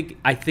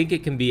 I think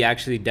it can be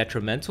actually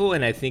detrimental,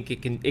 and I think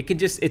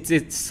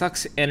it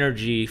sucks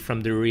energy from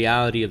the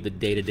reality of the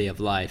day-to-day of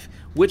life,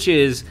 which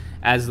is,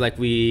 as like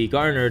we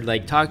garnered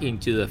like talking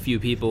to a few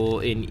people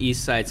in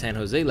East Side San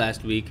Jose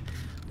last week.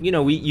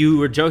 You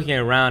were joking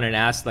around and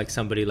asked like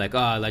somebody like,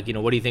 what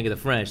do you think of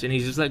the French? And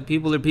he's just like,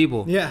 people are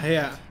people.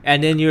 Yeah.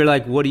 And then you're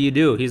like, what do you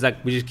do? He's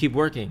like, we just keep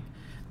working.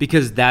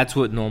 Because that's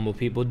what normal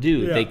people do.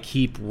 Yeah. They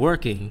keep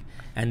working,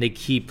 and they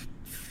keep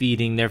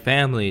feeding their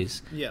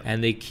families,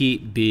 and they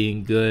keep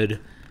being good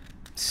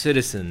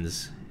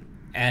citizens.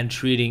 and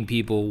treating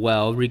people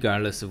well,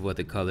 regardless of what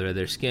the color of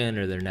their skin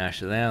or their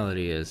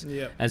nationality is.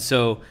 Yep. And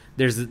so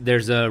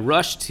there's a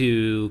rush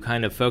to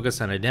kind of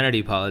focus on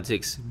identity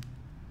politics,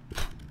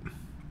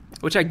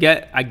 which I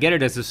get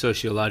it as a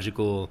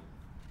sociological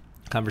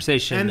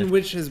conversation, and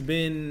which has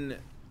been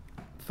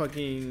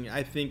fucking,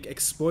 I think,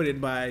 exploited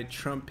by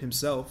Trump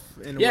himself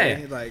in a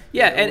way. Like,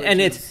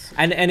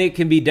 and it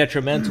can be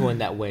detrimental in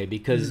that way,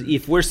 because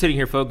if we're sitting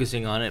here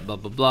focusing on it, blah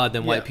blah blah,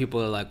 then white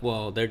people are like,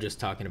 well, they're just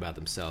talking about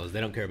themselves.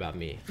 They don't care about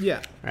me.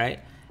 Yeah. Right.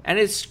 And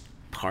it's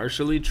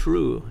partially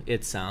true.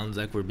 It sounds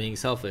like we're being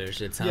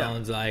selfish. It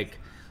sounds like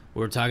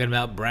we're talking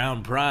about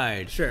brown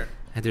pride. Sure.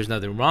 And there's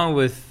nothing wrong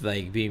with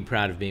like being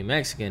proud of being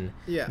Mexican.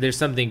 Yeah. There's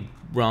something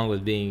wrong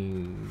with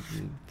being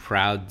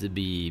proud to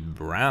be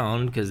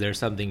brown, because there's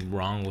something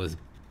wrong with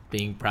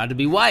being proud to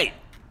be white.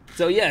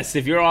 So yes,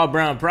 if you're all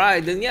brown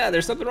pride, then yeah,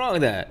 there's something wrong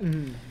with that.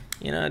 Mm-hmm.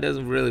 You know, it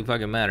doesn't really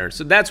fucking matter.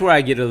 So that's where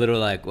I get a little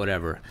like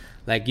whatever.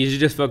 Like you should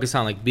just focus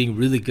on like being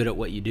really good at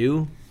what you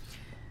do.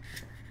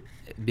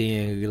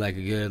 Being like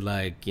a good,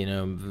 like, you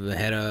know,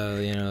 head of,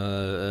 you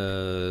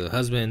know,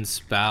 husband,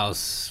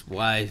 spouse,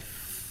 wife,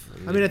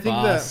 I mean, I think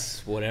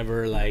boss,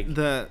 whatever, like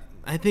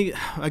I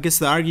guess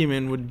the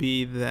argument would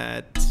be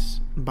that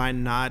by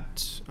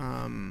not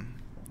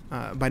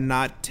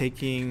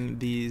taking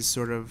these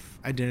sort of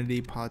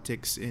identity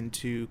politics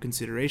into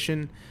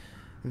consideration,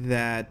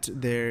 that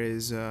there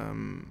is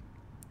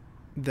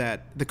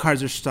that the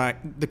cards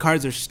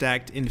are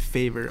stacked in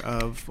favor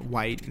of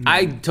white men.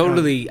 I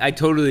totally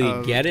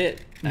get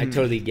it. I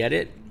totally get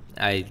it.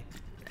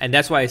 And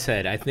that's why I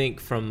said, I think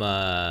from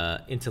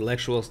an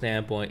intellectual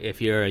standpoint, if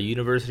you're a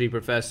university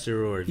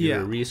professor or if you're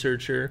a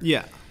researcher,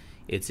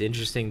 it's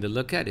interesting to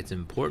look at. It's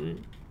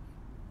important.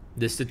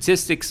 The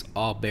statistics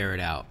all bear it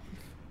out.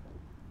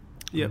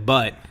 Yeah.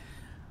 But,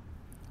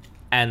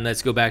 and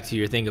let's go back to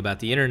your thing about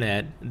the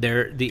internet.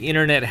 The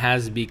internet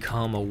has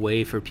become a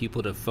way for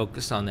people to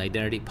focus on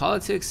identity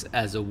politics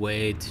as a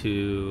way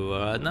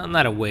to,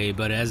 not a way,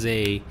 but as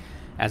a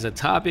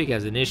topic,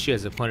 as an issue,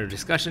 as a point of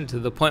discussion, to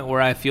the point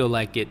where I feel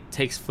like it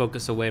takes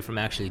focus away from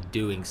actually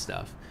doing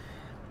stuff.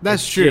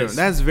 That's true.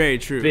 That's very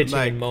true.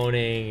 Bitching and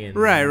moaning and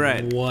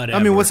right. Whatever.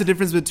 I mean, what's the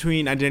difference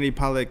between identity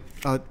politics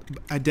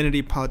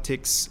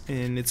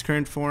in its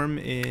current form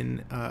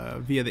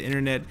via the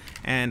internet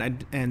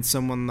and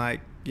someone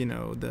like, you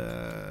know,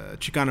 the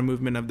Chicano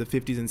movement of the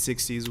 50s and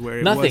 60s, where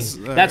it nothing. Was,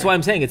 that's why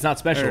I'm saying it's not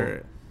special.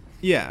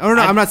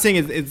 I'm not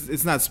saying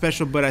it's not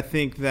special, but I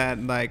think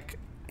that, like,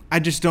 I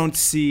just don't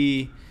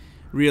see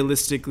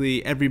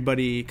realistically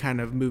everybody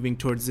kind of moving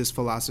towards this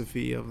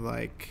philosophy of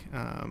like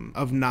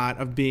of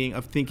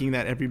thinking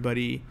that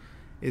everybody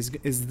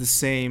is the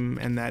same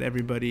and that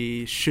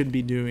everybody should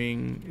be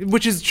doing,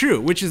 which is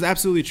true, which is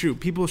absolutely true.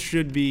 People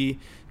should be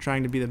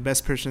trying to be the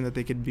best person that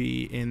they could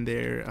be in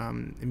their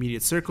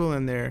immediate circle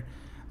and their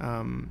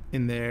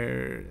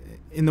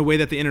in the way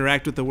that they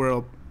interact with the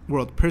world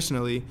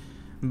personally.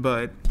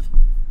 But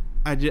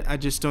I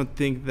just don't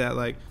think that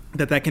like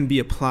that can be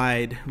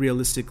applied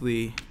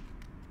realistically,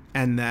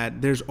 and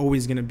that there's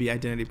always going to be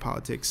identity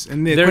politics.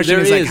 And the question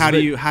is like, how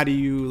do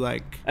you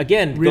like,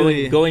 again,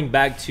 really going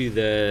back to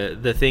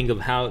the thing of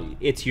how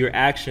it's your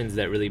actions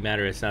that really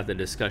matter. It's not the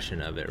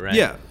discussion of it, right?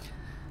 Yeah.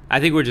 I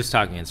think we're just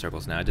talking in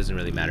circles now. It doesn't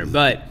really matter.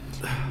 But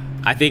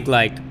I think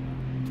like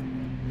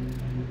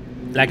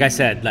I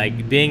said,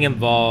 like being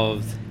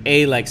involved,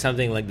 like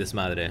something like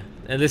Desmadre,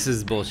 and this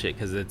is bullshit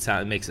because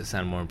it makes it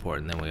sound more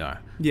important than we are.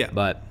 Yeah.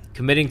 But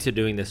committing to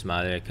doing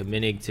Desmadre,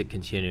 committing to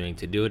continuing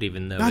to do it,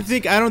 even though I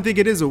don't think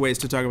it is a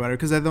waste to talk about it,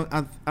 because I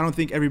don't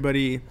think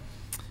everybody.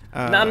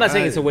 No, I'm not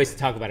saying it's a waste to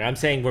talk about it. I'm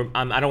saying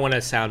I don't want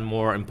to sound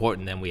more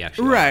important than we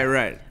actually are.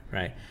 Right.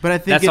 But I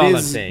think that's it all is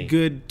I'm saying.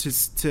 Good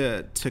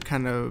to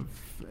kind of,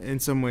 in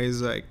some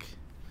ways, like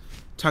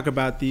talk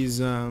about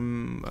these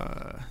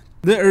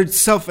or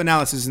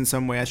self-analysis in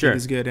some way. I think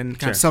is good, and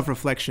kind of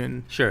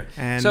self-reflection. Sure.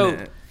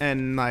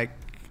 And like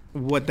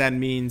what that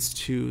means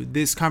to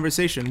this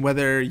conversation,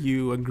 whether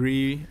you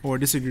agree or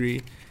disagree.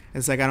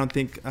 It's like I don't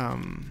think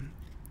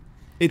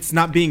it's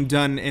not being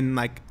done in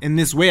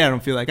this way. I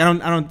don't feel like I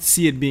don't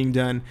see it being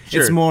done.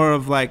 Sure. It's more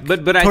of like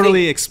but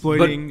totally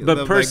exploiting,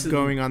 like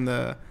going on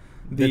the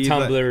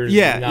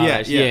Tumblr's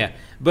knowledge. Yeah.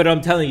 But I'm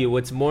telling you,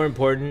 what's more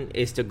important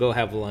is to go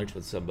have lunch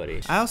with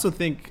somebody. I also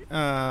think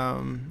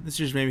this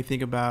just made me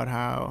think about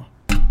how,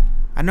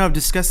 I know I've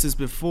discussed this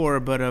before,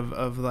 but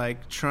of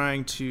like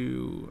trying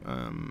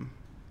to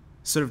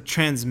sort of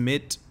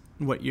transmit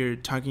what you're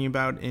talking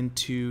about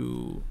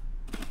into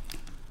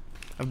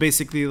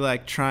basically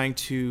like trying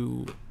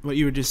to, what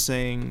you were just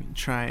saying,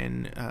 try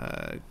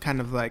and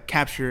kind of like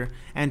capture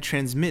and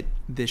transmit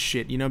this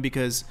shit, you know,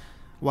 because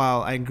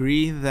while I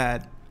agree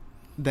that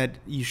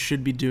you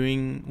should be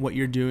doing what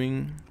you're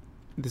doing,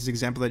 this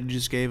example that you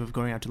just gave of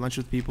going out to lunch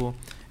with people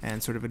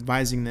and sort of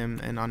advising them,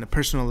 and on a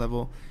personal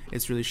level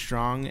it's really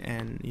strong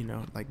and, you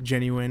know, like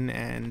genuine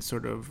and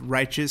sort of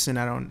righteous, and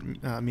I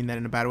don't mean that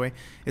in a bad way.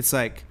 It's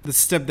like the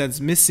step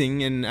that's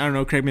missing, and I don't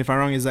know, correct me if I'm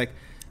wrong, is like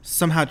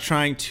somehow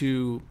trying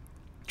to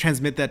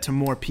transmit that to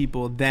more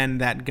people than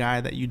that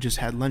guy that you just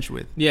had lunch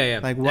with. Yeah.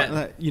 Like what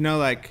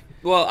like.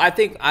 Well, I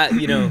think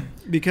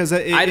because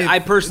I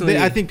personally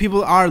I think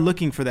people are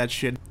looking for that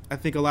shit. I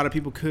think a lot of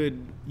people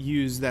could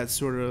use that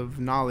sort of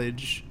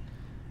knowledge,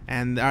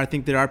 and I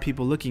think there are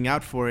people looking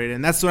out for it.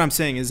 And that's what I'm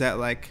saying is that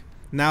like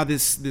now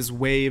this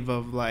wave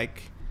of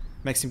like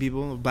Mexican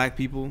people, black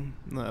people,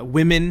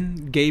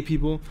 women, gay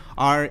people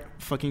are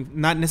fucking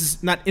not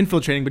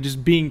infiltrating, but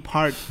just being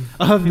part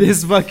of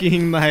this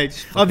fucking like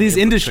of these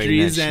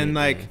industries, and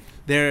like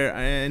they're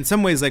in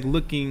some ways like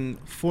looking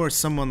for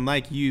someone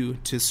like you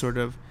to sort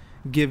of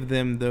give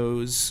them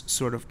those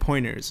sort of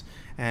pointers.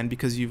 And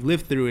because you've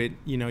lived through it,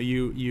 you know,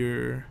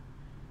 you're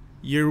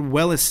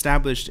well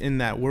established in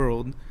that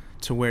world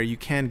to where you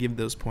can give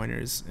those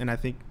pointers. And I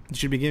think you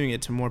should be giving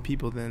it to more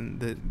people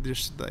than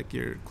just like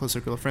your close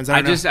circle of friends.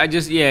 No.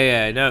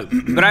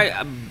 But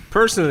I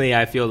personally,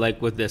 I feel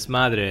like with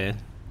Desmadre,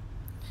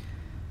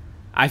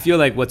 I feel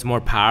like what's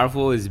more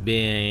powerful is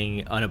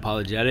being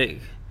unapologetic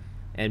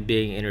and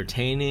being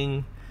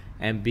entertaining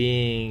and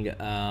being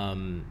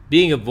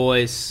a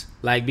voice,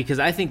 like, because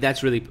I think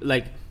that's really,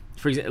 like,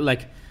 for example,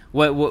 like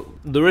what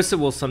Larissa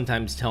will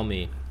sometimes tell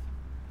me,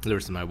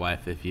 Larissa, my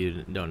wife, if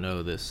you don't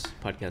know this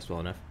podcast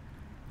well enough,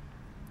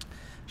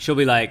 she'll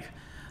be like,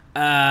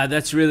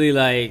 that's really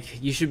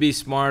like, you should be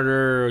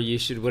smarter, or you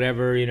should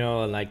whatever, you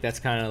know, like that's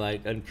kind of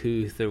like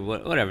uncouth or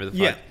whatever the fuck.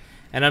 Yeah.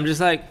 And I'm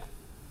just like,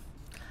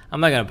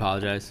 I'm not gonna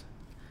apologize.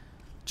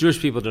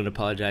 Jewish people don't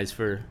apologize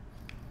for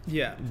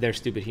their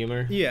stupid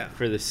humor. Yeah.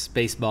 For the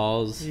space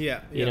balls.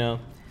 Yeah. You know?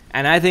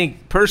 And I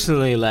think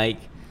personally, like,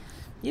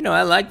 you know,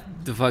 I like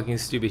the fucking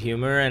stupid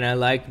humor, and I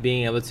like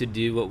being able to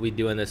do what we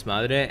do on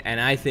Desmadre,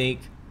 and I think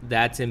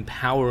that's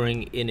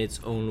empowering in its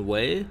own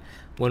way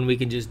when we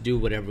can just do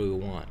whatever we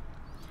want.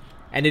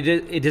 And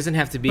it doesn't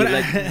have to be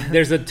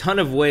there's a ton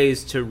of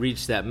ways to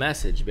reach that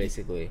message,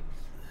 basically,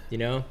 you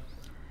know?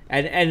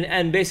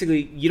 And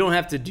basically, you don't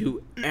have to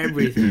do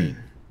everything.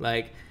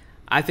 Like,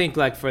 I think,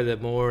 like, for the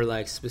more,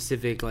 like,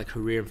 specific, like,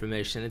 career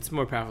information, it's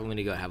more powerful when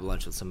you go have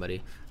lunch with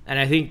somebody. And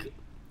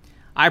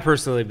I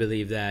personally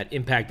believe that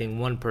impacting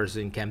one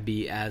person can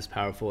be as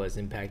powerful as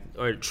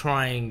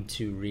trying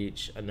to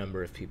reach a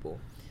number of people.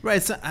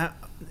 Right. So I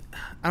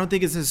don't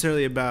think it's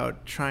necessarily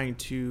about trying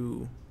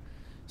to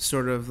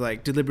sort of,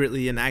 like,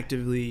 deliberately and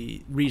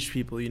actively reach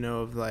people, you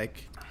know, of,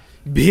 like,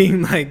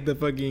 being, like, the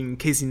fucking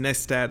Casey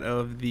Neistat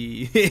of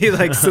the,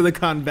 like,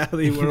 Silicon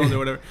Valley world or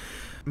whatever.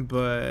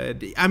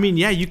 But I mean,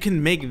 yeah, you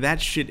can make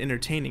that shit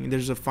entertaining.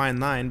 There's a fine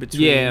line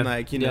between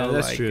like, you know,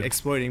 like true.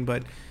 Exploiting,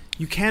 but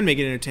you can make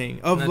it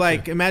entertaining. Of that's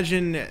like, true.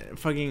 Imagine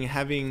fucking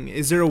having.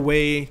 Is there a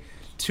way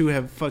to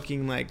have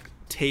fucking like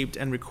taped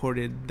and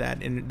recorded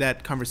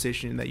that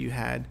conversation that you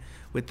had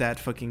with that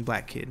fucking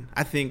black kid?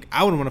 I think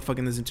I wouldn't want to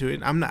fucking listen to it.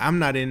 I'm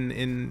not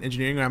in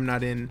engineering, or I'm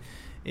not in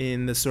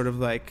the sort of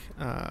like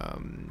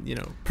you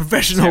know,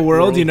 professional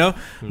world, you know.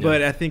 Yeah.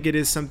 But I think it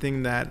is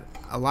something that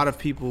a lot of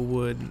people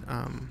would.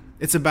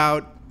 It's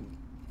about,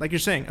 like you're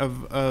saying,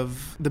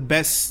 of the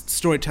best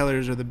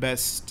storytellers or the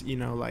best, you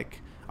know,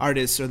 like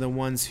artists are the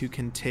ones who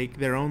can take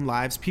their own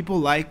lives. People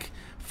like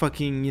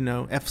fucking, you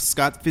know, F.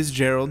 Scott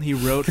Fitzgerald. He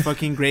wrote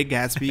fucking Great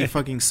Gatsby,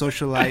 fucking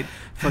Socialite,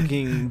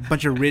 fucking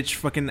bunch of rich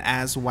fucking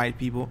ass white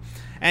people.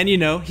 And, you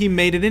know, he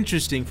made it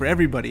interesting for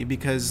everybody,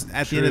 because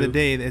at the end of the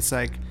day, it's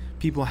like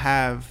people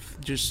have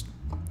just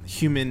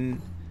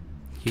human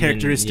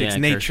characteristics,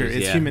 nature.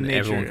 It's human nature.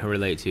 Everyone can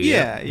relate to.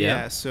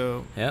 Yeah.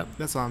 So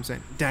that's all I'm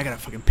saying. Damn, I gotta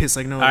fucking piss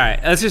like no. All right,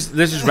 let's just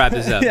wrap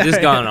this up. This has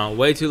gone on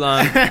way too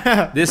long.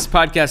 This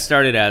podcast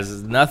started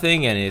as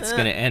nothing, and it's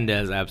gonna end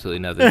as absolutely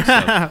nothing.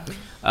 So,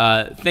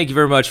 thank you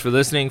very much for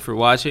listening, for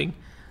watching.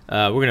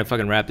 We're gonna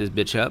fucking wrap this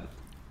bitch up.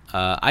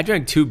 I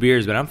drank 2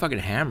 beers, but I'm fucking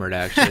hammered.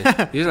 Actually,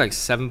 these are like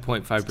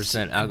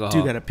 7.5% alcohol.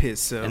 Dude, gotta piss.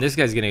 So. And this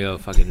guy's gonna go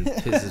fucking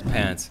piss his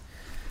pants.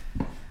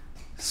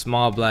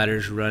 Small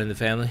bladders running the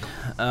family.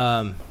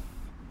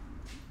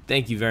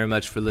 Thank you very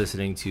much for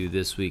listening to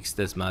this week's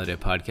Desmadre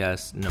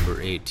podcast,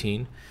 number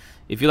 18.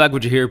 If you like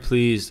what you hear,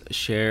 please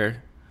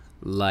share,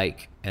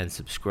 like, and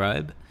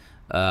subscribe.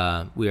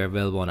 We are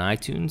available on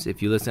iTunes.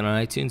 If you listen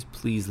on iTunes,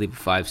 please leave a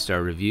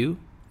 5-star review.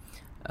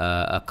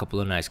 A couple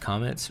of nice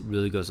comments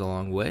really goes a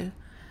long way.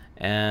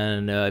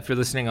 And if you're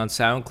listening on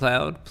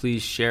SoundCloud,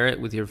 please share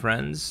it with your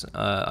friends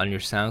on your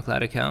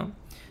SoundCloud account.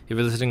 If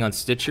you're listening on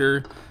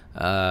Stitcher,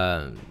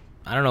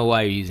 I don't know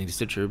why you're using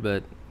Stitcher,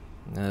 but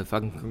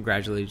fucking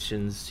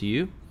congratulations to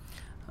you.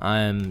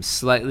 I'm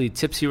slightly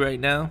tipsy right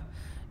now.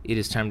 It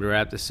is time to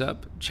wrap this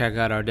up. Check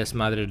out our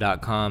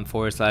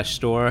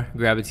desmadre.com/store.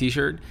 Grab a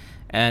t-shirt.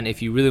 And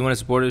if you really want to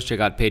support us, check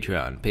out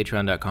Patreon.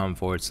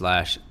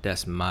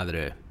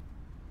 Patreon.com/desmadre.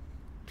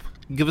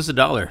 Give us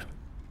 $1.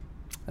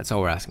 That's all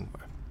we're asking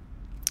for.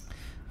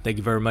 Thank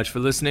you very much for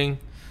listening.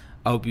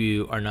 I hope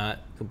you are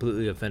not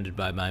completely offended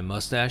by my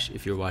mustache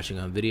if you're watching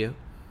on video.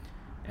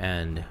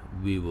 And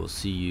we will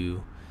see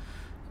you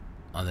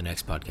on the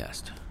next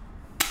podcast.